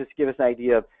Nike, but just give us an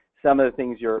idea of some of the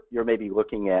things you're maybe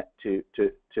looking at to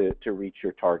reach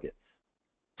your targets.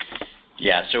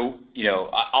 Yeah, so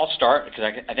I'll start because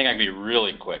I think I can be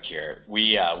really quick here.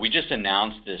 We just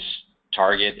announced this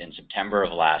target in September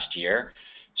of last year,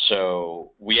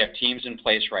 so we have teams in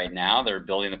place right now that are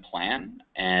building a plan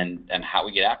and how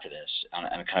we get after this on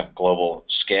a kind of global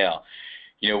scale.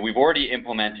 We've already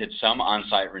implemented some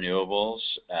on-site renewables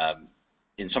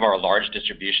in some of our large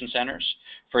distribution centers,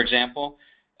 for example,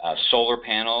 solar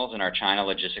panels in our China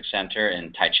Logistics Center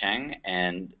in Taichung,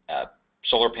 and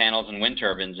solar panels and wind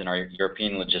turbines in our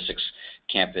European Logistics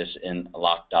Campus in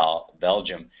Lochdahl,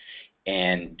 Belgium.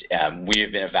 And we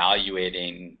have been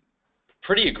evaluating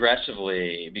pretty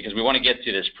aggressively, because we want to get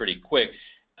to this pretty quick,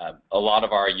 a lot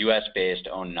of our US-based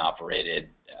owned and operated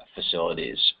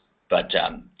facilities. But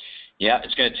yeah,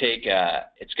 it's going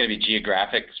to be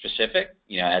geographic specific,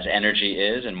 as energy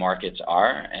is and markets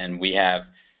are, and we have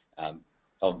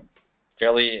a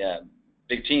fairly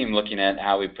big team looking at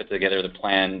how we put together the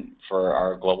plan for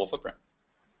our global footprint.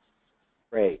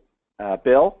 Great.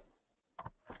 Bill?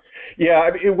 Yeah,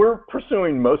 we're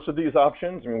pursuing most of these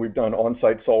options. We've done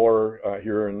on-site solar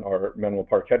here in our Menlo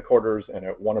Park headquarters and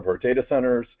at one of our data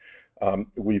centers.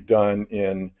 We've done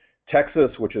in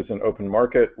Texas, which is an open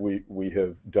market. We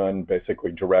have done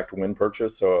basically direct wind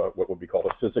purchase, so what would be called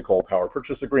a physical power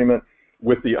purchase agreement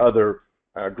with the other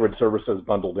grid services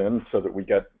bundled in so that we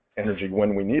get energy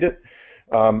when we need it.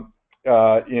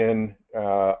 In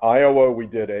Iowa, we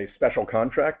did a special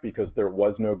contract because there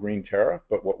was no green tariff,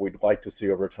 but what we'd like to see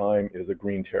over time is a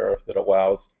green tariff that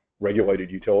allows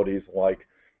regulated utilities like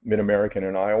Mid-American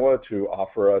in Iowa to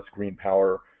offer us green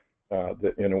power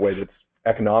in a way that's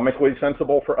economically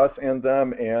sensible for us and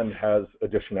them and has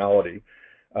additionality.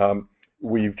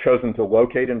 We've chosen to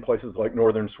locate in places like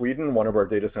northern Sweden. One of our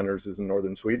data centers is in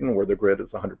northern Sweden, where the grid is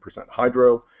 100%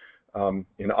 hydro.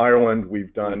 In Ireland,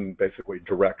 we've done basically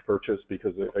direct purchase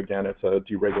because, again, it's a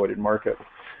deregulated market.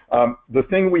 The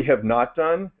thing we have not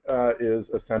done is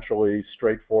essentially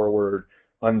straightforward,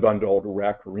 unbundled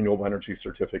REC, renewable energy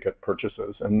certificate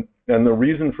purchases. And the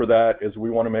reason for that is we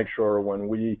want to make sure when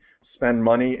we spend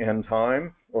money and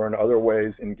time or in other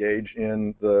ways engage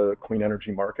in the clean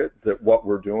energy market, that what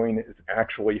we're doing is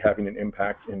actually having an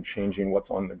impact in changing what's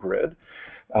on the grid.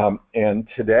 And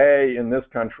today in this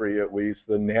country, at least,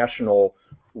 the national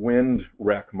wind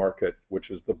REC market, which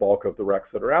is the bulk of the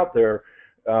RECs that are out there,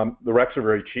 the RECs are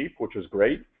very cheap, which is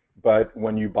great. But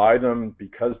when you buy them,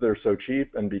 because they're so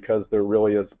cheap and because there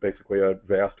really is basically a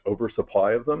vast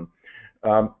oversupply of them,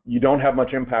 you don't have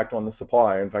much impact on the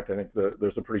supply. In fact, I think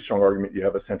there's a pretty strong argument you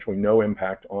have essentially no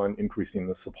impact on increasing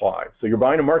the supply. So you're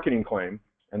buying a marketing claim,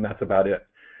 and that's about it.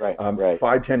 Right,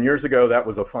 5-10 years ago, that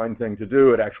was a fine thing to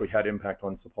do. It actually had impact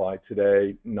on supply.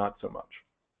 Today, not so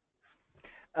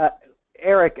much.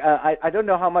 Eric, I don't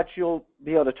know how much you'll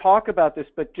be able to talk about this,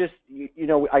 but just,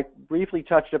 I briefly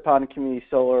touched upon community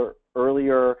solar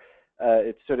earlier.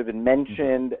 It's sort of been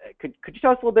mentioned. Could you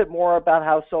tell us a little bit more about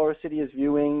how SolarCity is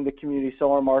viewing the community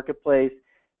solar marketplace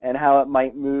and how it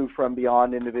might move from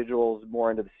beyond individuals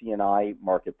more into the C&I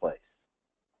marketplace?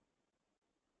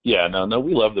 Yeah, no,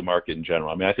 we love the market in general.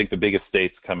 I mean, I think the biggest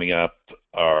states coming up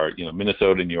are,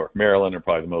 Minnesota, New York, Maryland are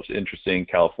probably the most interesting.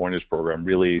 California's program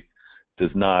really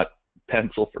does not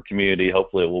pencil for community.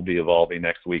 Hopefully it will be evolving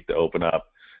next week to open up.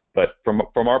 But from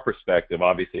our perspective,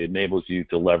 obviously it enables you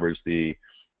to leverage the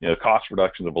cost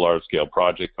reductions of a large-scale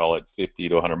project, call it 50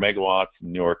 to 100 megawatts.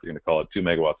 In New York, you're going to call it 2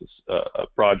 megawatts a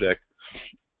project.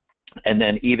 And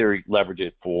then either leverage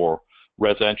it for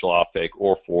residential offtake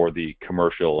or for the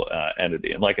commercial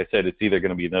entity. And like I said, it's either going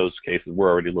to be in those cases. We're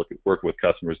already working with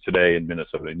customers today in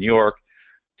Minnesota and New York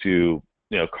to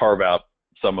carve out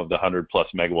some of the 100+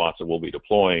 megawatts that we'll be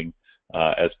deploying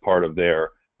as part of their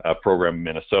program in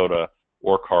Minnesota,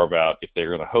 or carve out if they're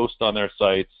going to host on their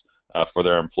sites for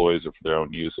their employees or for their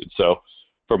own usage. So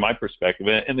from my perspective,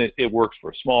 and it works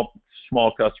for small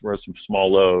customers, some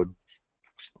small load,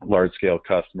 large-scale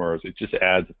customers. It just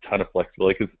adds a ton of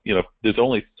flexibility because there's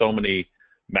only so many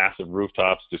massive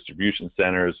rooftops, distribution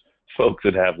centers, folks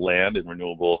that have land in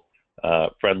renewable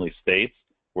friendly states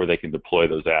where they can deploy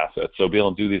those assets. So being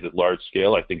able to do these at large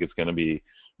scale, I think it's going to be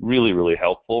really, really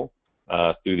helpful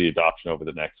through the adoption over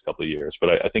the next couple of years.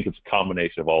 But I think it's a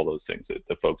combination of all those things that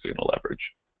the folks are going to leverage.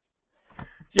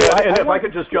 Yeah, and if I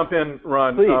could just jump in,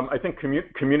 Ron, I think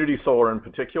community solar in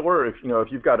particular, if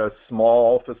you've got a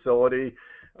small facility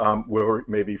where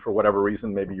maybe for whatever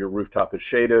reason, maybe your rooftop is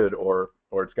shaded or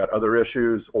it's got other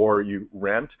issues, or you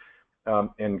rent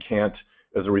and can't,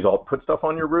 as a result, put stuff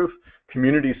on your roof,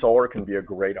 community solar can be a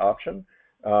great option,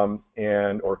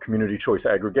 or community choice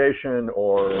aggregation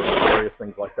or various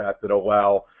things like that that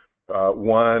allow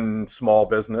one small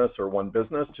business or one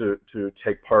business to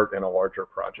take part in a larger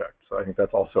project. So I think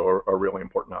that's also a really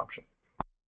important option.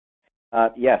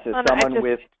 Yes, as someone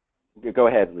with, go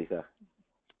ahead, Lisa.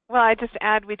 Well, I just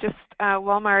add,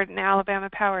 Walmart and Alabama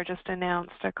Power just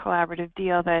announced a collaborative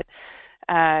deal that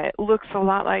looks a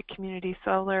lot like community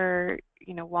solar.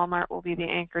 Walmart will be the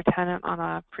anchor tenant on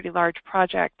a pretty large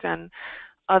project, and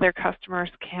other customers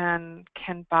can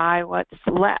buy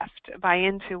buy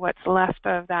into what's left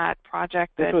of that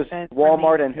project. This was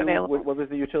Walmart and who? What was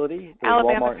the utility?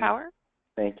 Alabama Power.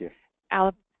 Thank you.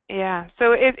 Yeah,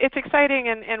 so it's exciting,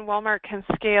 and Walmart can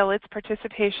scale its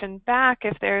participation back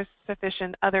if there's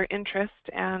sufficient other interest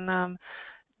and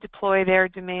deploy their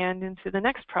demand into the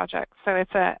next project. So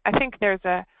I think there's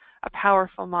a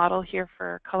powerful model here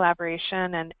for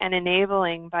collaboration and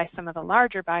enabling by some of the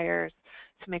larger buyers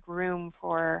to make room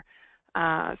for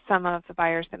some of the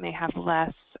buyers that may have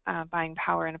less buying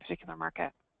power in a particular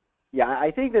market. Yeah,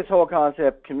 I think this whole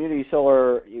concept, community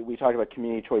solar, we talked about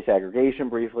community choice aggregation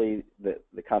briefly,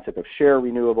 the concept of share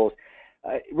renewables,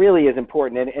 really is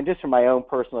important. And just from my own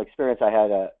personal experience, I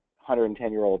had a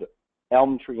 110-year-old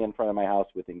elm tree in front of my house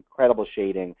with incredible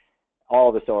shading.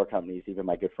 All the solar companies, even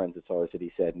my good friends at Solar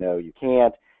City, said, no, you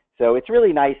can't. So it's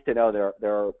really nice to know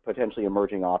there are potentially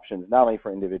emerging options, not only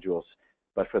for individuals,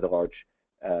 but for the large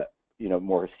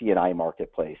more C&I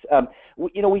marketplace.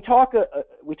 We talked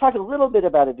a little bit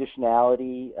about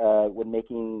additionality when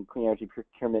making clean energy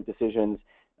procurement decisions.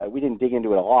 We didn't dig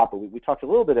into it a lot, but we talked a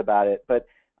little bit about it. But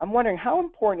I'm wondering, how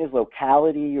important is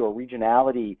locality or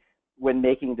regionality when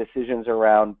making decisions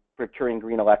around procuring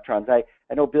green electrons? I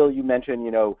know, Bill, you mentioned,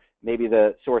 maybe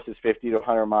the source is 50 to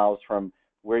 100 miles from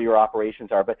where your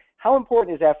operations are, but how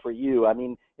important is that for you? I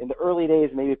mean, in the early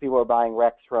days, maybe people are buying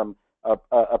RECs from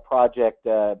a project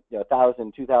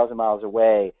 1,000, 2,000 miles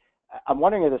away. I'm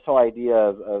wondering if this whole idea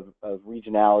of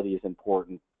regionality is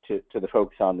important to the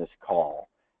folks on this call.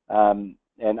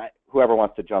 Whoever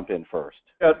wants to jump in first.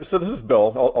 So this is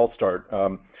Bill. I'll start.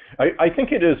 I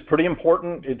think it is pretty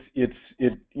important.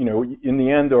 In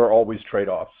the end, there are always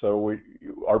trade-offs. So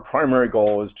our primary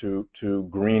goal is to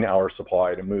green our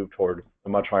supply, to move toward a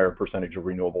much higher percentage of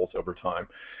renewables over time.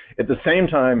 At the same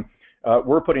time,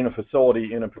 we're putting a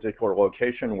facility in a particular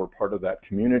location. We're part of that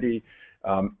community.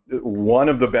 One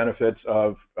of the benefits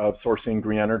of sourcing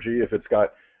green energy, if it's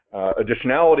got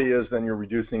additionality, is then you're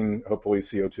reducing, hopefully,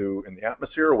 CO2 in the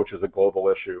atmosphere, which is a global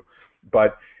issue.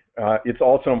 But it's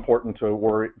also important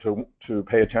to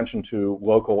pay attention to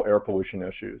local air pollution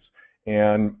issues.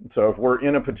 And so if we're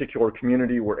in a particular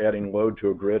community, we're adding load to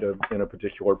a grid in a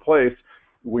particular place,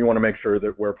 we want to make sure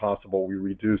that where possible, we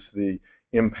reduce the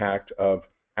impact of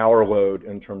our load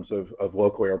in terms of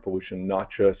local air pollution, not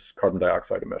just carbon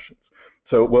dioxide emissions.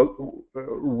 So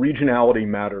regionality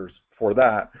matters for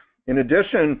that. In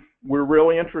addition, we're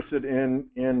really interested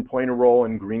in playing a role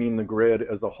in greening the grid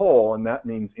as a whole, and that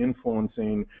means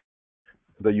influencing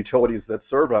the utilities that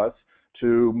serve us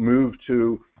to move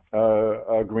to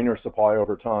a greener supply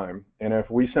over time. And if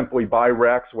we simply buy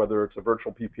RECs, whether it's a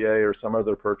virtual PPA or some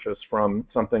other purchase from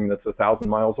something that's 1,000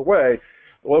 miles away,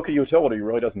 the local utility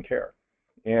really doesn't care.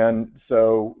 And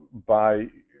so by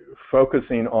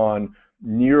focusing on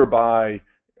nearby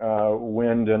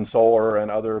wind and solar and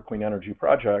other clean energy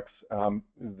projects,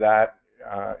 that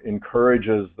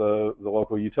encourages the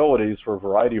local utilities for a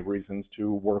variety of reasons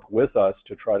to work with us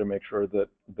to try to make sure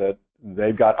that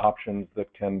they've got options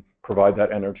that can provide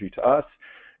that energy to us,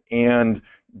 and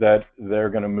that they're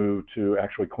going to move to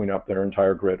actually clean up their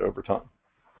entire grid over time.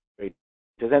 Great.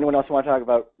 Does anyone else want to talk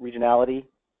about regionality?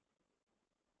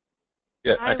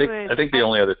 Yeah, I think the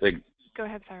only other thing. Go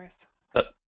ahead, Cyrus.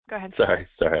 Go ahead. Sorry.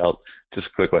 I'll just a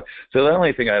quick one. So the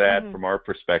only thing I'd add from our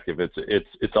perspective,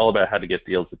 it's all about how to get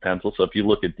deals to pencil. So if you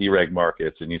look at dereg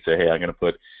markets and you say, hey, I'm going to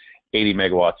put 80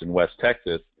 megawatts in West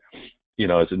Texas,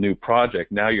 as a new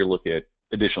project, now you're looking at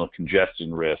additional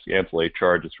congestion risk, ancillary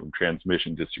charges from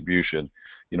transmission distribution.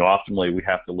 Optimally, we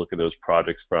have to look at those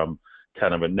projects from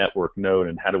kind of a network node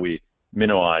and how do we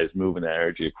minimize moving that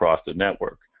energy across the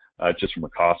network, just from a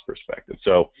cost perspective.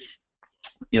 So,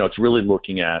 it's really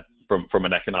looking at from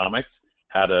an economics,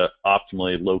 how to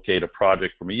optimally locate a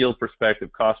project from a yield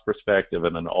perspective, cost perspective,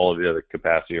 and then all of the other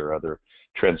capacity or other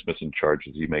transmission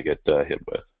charges you may get hit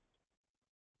with.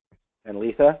 And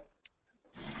Lisa?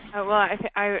 Well,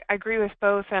 I agree with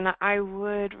both, and I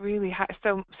would really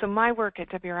so my work at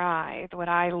WRI, what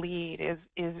I lead,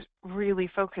 is really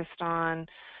focused on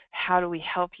how do we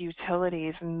help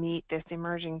utilities meet this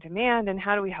emerging demand, and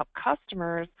how do we help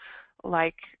customers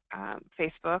like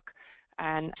Facebook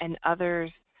and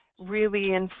others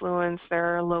really influence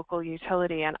their local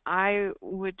utility. And I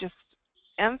would just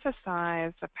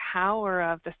emphasize the power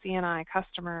of the C&I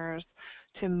customers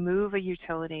to move a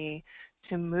utility,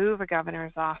 to move a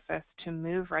governor's office, to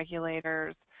move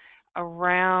regulators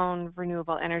around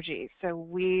renewable energy. So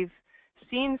we've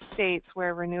seen states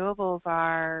where renewables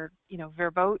are,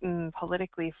 verboten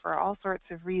politically for all sorts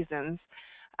of reasons,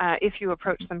 if you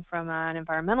approach them from an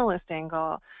environmentalist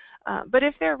angle. But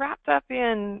if they're wrapped up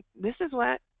in, this is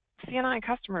what C&I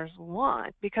customers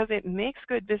want, because it makes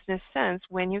good business sense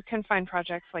when you can find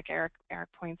projects like Eric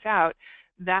points out,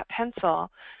 that pencil,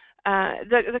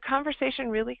 the conversation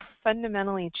really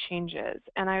fundamentally changes.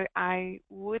 And I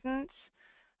would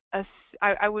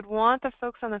want the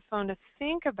folks on the phone to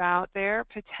think about their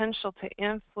potential to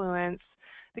influence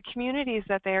the communities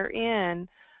that they're in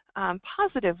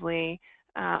positively,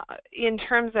 in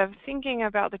terms of thinking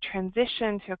about the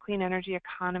transition to a clean energy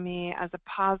economy as a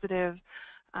positive,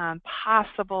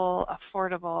 possible,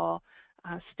 affordable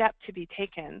step to be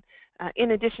taken,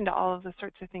 in addition to all of the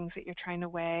sorts of things that you're trying to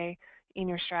weigh in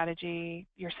your strategy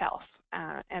yourself.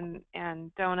 And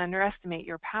don't underestimate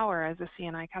your power as a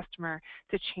C&I customer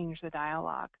to change the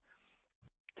dialogue.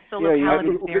 So locality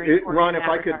is very important. Ron,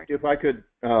 if I could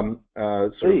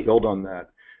sort of build on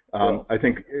that. I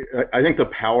think the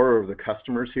power of the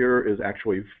customers here is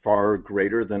actually far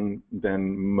greater than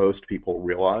most people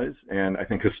realize, and I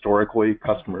think historically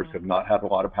customers have not had a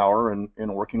lot of power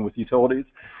in working with utilities.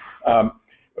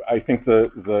 I think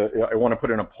I want to put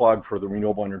in a plug for the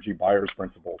Renewable Energy Buyers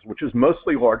Principles, which is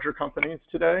mostly larger companies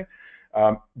today,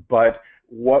 but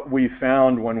what we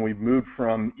found when we moved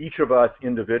from each of us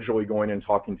individually going and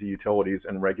talking to utilities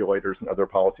and regulators and other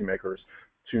policymakers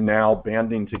to now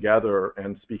banding together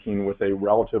and speaking with a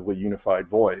relatively unified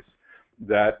voice,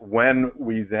 that when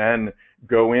we then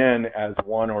go in as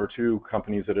one or two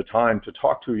companies at a time to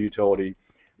talk to a utility,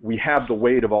 we have the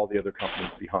weight of all the other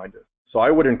companies behind it. So I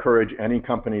would encourage any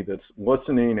company that's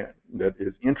listening, that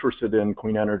is interested in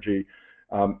clean energy,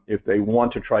 if they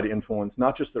want to try to influence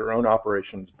not just their own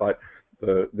operations, but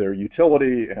their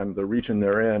utility and the region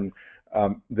they're in,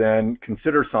 then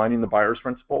consider signing the Buyers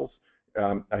Principles.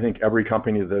 I think every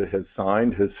company that has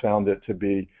signed has found it to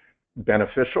be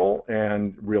beneficial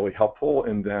and really helpful,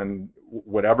 and then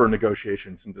whatever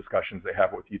negotiations and discussions they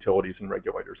have with utilities and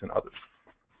regulators and others.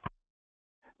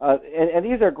 And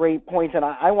these are great points, and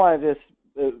I want to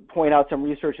just point out some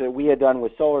research that we had done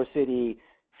with SolarCity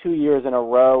 2 years in a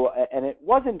row, and it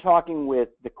wasn't talking with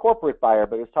the corporate buyer,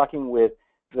 but it was talking with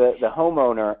the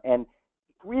homeowner. And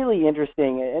really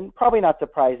interesting, and probably not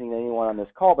surprising to anyone on this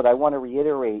call, but I want to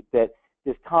reiterate that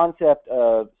this concept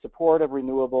of support of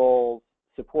renewables,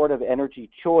 support of energy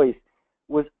choice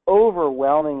was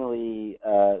overwhelmingly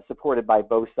supported by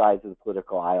both sides of the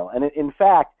political aisle. And in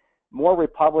fact, more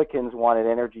Republicans wanted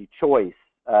energy choice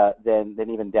than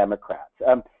even Democrats.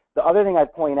 The other thing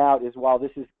I'd point out is while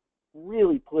this is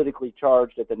really politically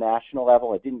charged at the national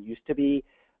level, it didn't used to be,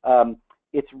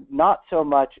 it's not so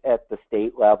much at the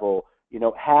state level.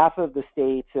 Half of the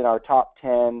states in our top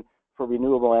 10 for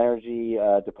renewable energy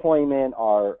deployment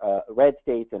are red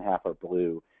states and half are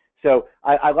blue. So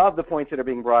I love the points that are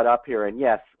being brought up here. And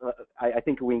yes, I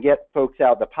think we can get folks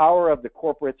out. The power of the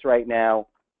corporates right now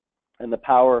and the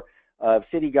power of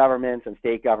city governments and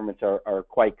state governments are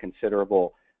quite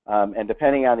considerable. And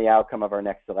depending on the outcome of our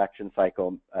next election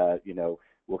cycle,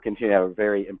 will continue to have a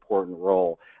very important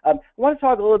role. I want to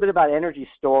talk a little bit about energy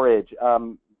storage.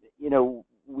 You know,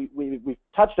 we've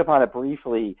touched upon it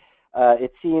briefly.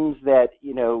 It seems that,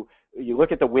 you know, you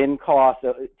look at the wind costs.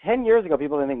 10 years ago,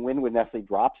 people didn't think wind would necessarily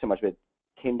drop so much, but it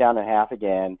came down to half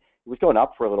again. It was going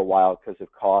up for a little while because of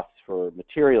costs for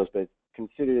materials, but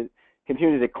continued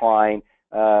to decline.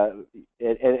 And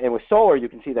with solar, you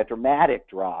can see that dramatic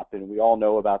drop, and we all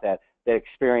know about that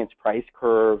experience price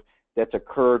curve that's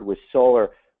occurred with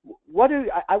solar.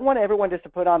 I want everyone just to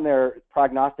put on their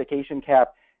prognostication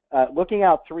cap, looking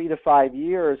out 3 to 5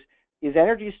 years. Is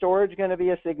energy storage going to be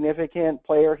a significant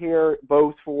player here,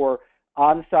 both for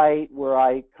on-site, where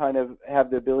I kind of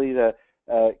have the ability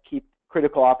to keep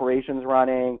critical operations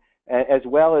running, as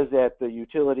well as at the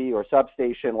utility or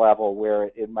substation level, where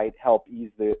it might help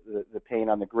ease the pain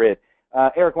on the grid?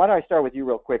 Eric, why don't I start with you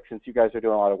real quick, since you guys are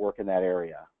doing a lot of work in that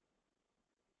area?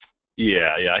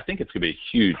 Yeah, I think it's going to be a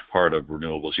huge part of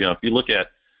renewables. You know, if you look at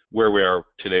where we are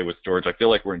today with storage, I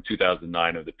feel like we're in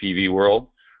 2009 of the PV world.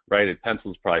 Right, it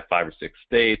pencils probably 5 or 6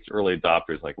 states. Early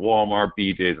adopters like Walmart,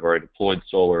 BJ's have already deployed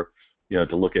solar, you know,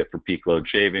 to look at for peak load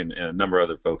shaving, and a number of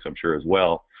other folks, I'm sure, as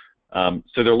well.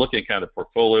 So they're looking at kind of the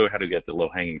portfolio, how to get the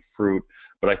low-hanging fruit.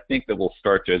 But I think that we'll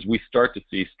start to, as we start to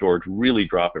see storage really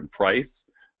drop in price,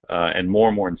 and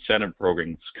more incentive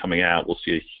programs coming out, we'll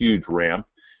see a huge ramp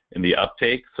in the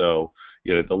uptake. So,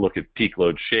 you know, they'll look at peak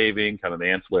load shaving, kind of the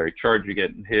ancillary charge you're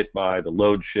getting hit by, the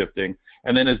load shifting.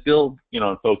 And then as Bill, you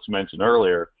know, and folks mentioned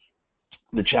earlier,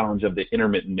 the challenge of the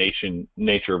intermittent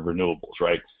nature of renewables,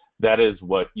 right? That is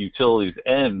what utilities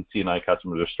and C&I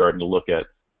customers are starting to look at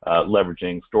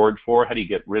leveraging storage for. How do you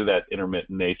get rid of that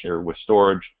intermittent nature with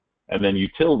storage? And then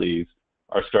utilities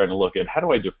are starting to look at, how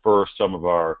do I defer some of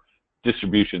our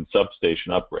distribution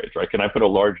substation upgrades, right? Can I put a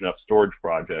large enough storage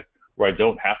project where I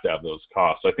don't have to have those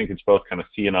costs? So I think it's both kind of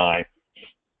C&I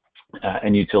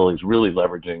and utilities really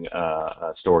leveraging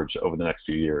storage over the next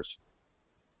few years.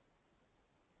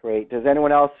 Great. Does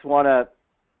anyone else want to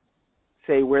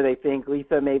say where they think?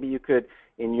 Lisa, maybe you could,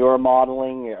 in your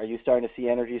modeling, are you starting to see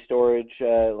energy storage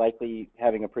likely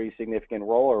having a pretty significant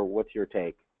role, or what's your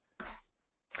take?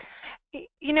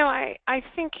 You know, I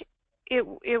think it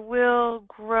will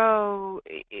grow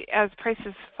as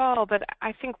prices fall, but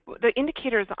I think the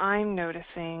indicators I'm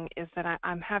noticing is that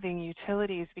I'm having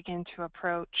utilities begin to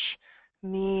approach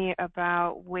me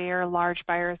about where large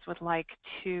buyers would like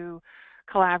to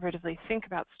collaboratively think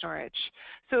about storage.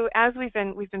 So as we've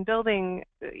been building,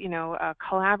 you know, a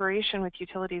collaboration with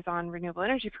utilities on renewable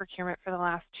energy procurement for the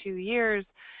last 2 years,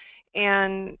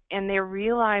 and they're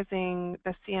realizing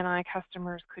the C&I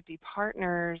customers could be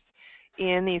partners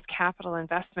in these capital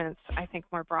investments, I think,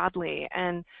 more broadly.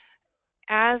 And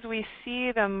as we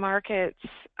see the markets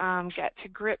get to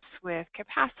grips with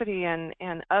capacity and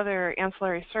other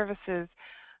ancillary services,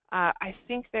 I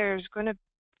think there's going to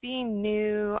be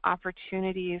new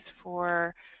opportunities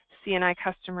for C&I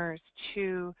customers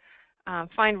to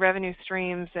find revenue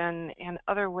streams and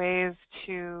other ways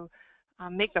to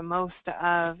make the most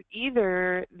of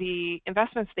either the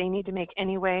investments they need to make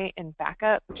anyway in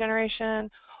backup generation,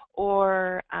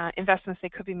 or investments they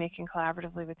could be making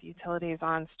collaboratively with utilities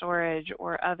on storage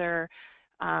or other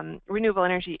renewable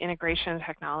energy integration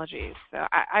technologies. So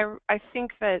I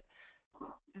think that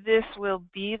this will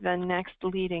be the next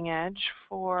leading edge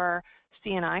for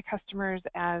C&I customers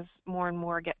as more and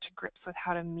more get to grips with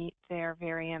how to meet their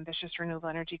very ambitious renewable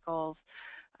energy goals.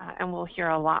 And we'll hear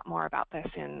a lot more about this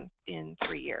in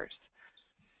 3 years.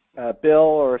 Bill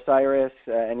or Cyrus,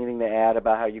 anything to add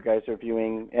about how you guys are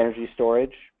viewing energy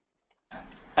storage?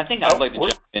 I think I'd like to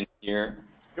jump in here.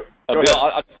 Bill,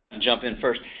 I'll jump in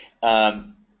first.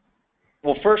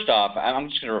 Well, first off, I'm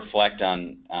just going to reflect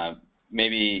on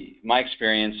maybe my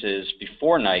experiences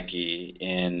before Nike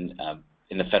in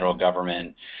the federal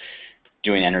government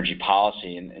doing energy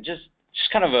policy, and just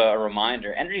kind of a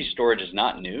reminder, energy storage is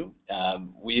not new.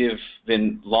 We have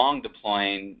been long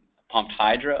deploying pumped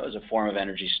hydro as a form of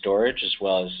energy storage, as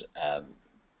well as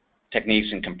techniques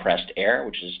in compressed air,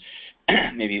 which is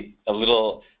maybe a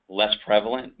little less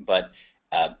prevalent. But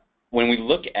when we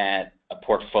look at a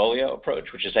portfolio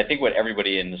approach, which is I think what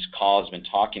everybody in this call has been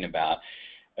talking about,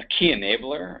 a key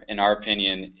enabler, in our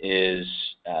opinion, is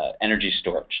energy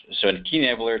storage. So a key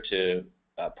enabler to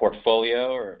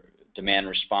portfolio or demand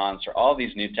response, or all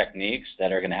these new techniques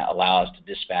that are going to allow us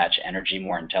to dispatch energy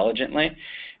more intelligently.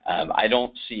 I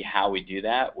don't see how we do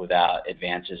that without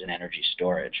advances in energy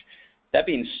storage. That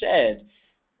being said,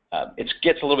 it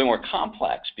gets a little bit more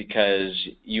complex because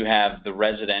you have the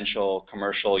residential,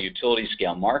 commercial, utility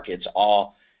scale markets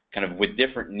all kind of with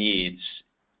different needs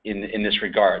in this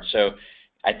regard. So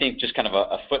I think just kind of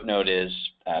a footnote is,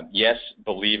 yes,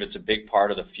 believe it's a big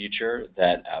part of the future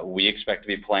that we expect to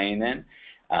be playing in,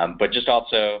 but just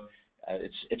also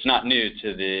it's not new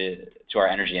to our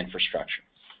energy infrastructure.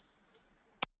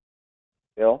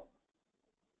 Bill?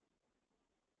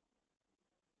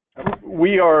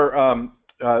 We are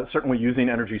certainly using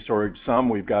energy storage some.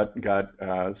 We've got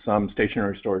some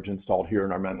stationary storage installed here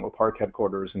in our Menlo Park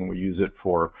headquarters, and we use it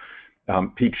for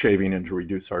peak shaving and to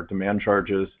reduce our demand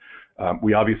charges.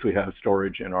 We obviously have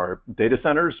storage in our data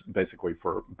centers, basically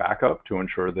for backup to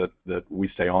ensure that we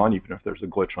stay on even if there's a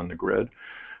glitch on the grid.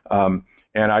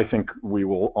 And I think we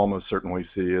will almost certainly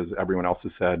see, as everyone else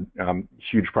has said,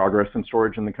 huge progress in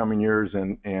storage in the coming years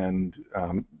and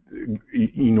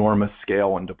enormous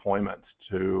scale and deployments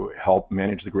to help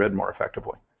manage the grid more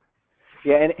effectively.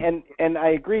 Yeah, and I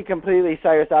agree completely,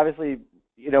 Cyrus. Obviously,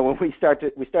 you know, when we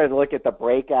started to look at the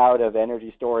breakout of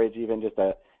energy storage even just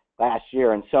last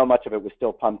year, and so much of it was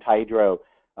still pumped hydro.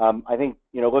 I think,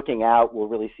 you know, looking out, we'll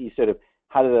really see sort of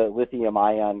how do the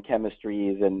lithium-ion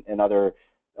chemistries and other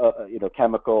you know,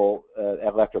 chemical,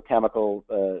 electrochemical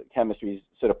chemistries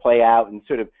sort of play out, and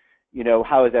sort of, you know,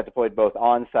 how is that deployed both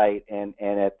on-site and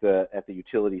at the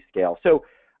utility scale. So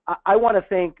I want to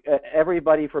thank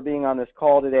everybody for being on this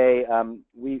call today.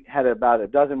 We had about a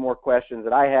dozen more questions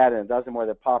that I had and a dozen more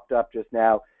that popped up just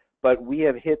now, but we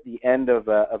have hit the end of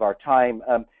our time.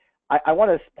 I want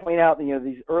to point out that, you know,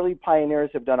 these early pioneers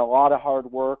have done a lot of hard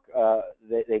work.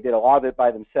 They did a lot of it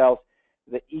by themselves.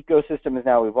 The ecosystem is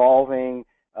now evolving.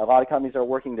 A lot of companies are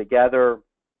working together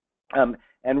and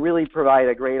really provide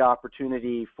a great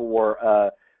opportunity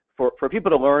for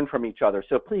people to learn from each other.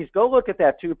 So please go look at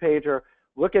that two-pager.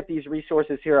 Look at these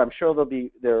resources here. I'm sure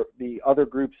there'll be other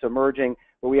groups emerging,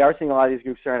 but we are seeing a lot of these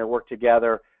groups starting to work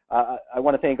together. I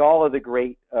want to thank all of the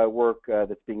great work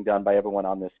that's being done by everyone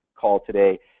on this call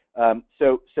today.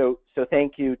 So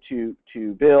thank you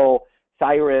to Bill,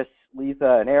 Cyrus,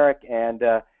 Letha, and Eric. And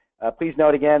please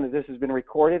note again that this has been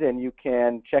recorded, and you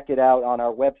can check it out on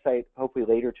our website hopefully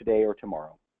later today or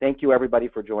tomorrow. Thank you, everybody,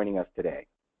 for joining us today.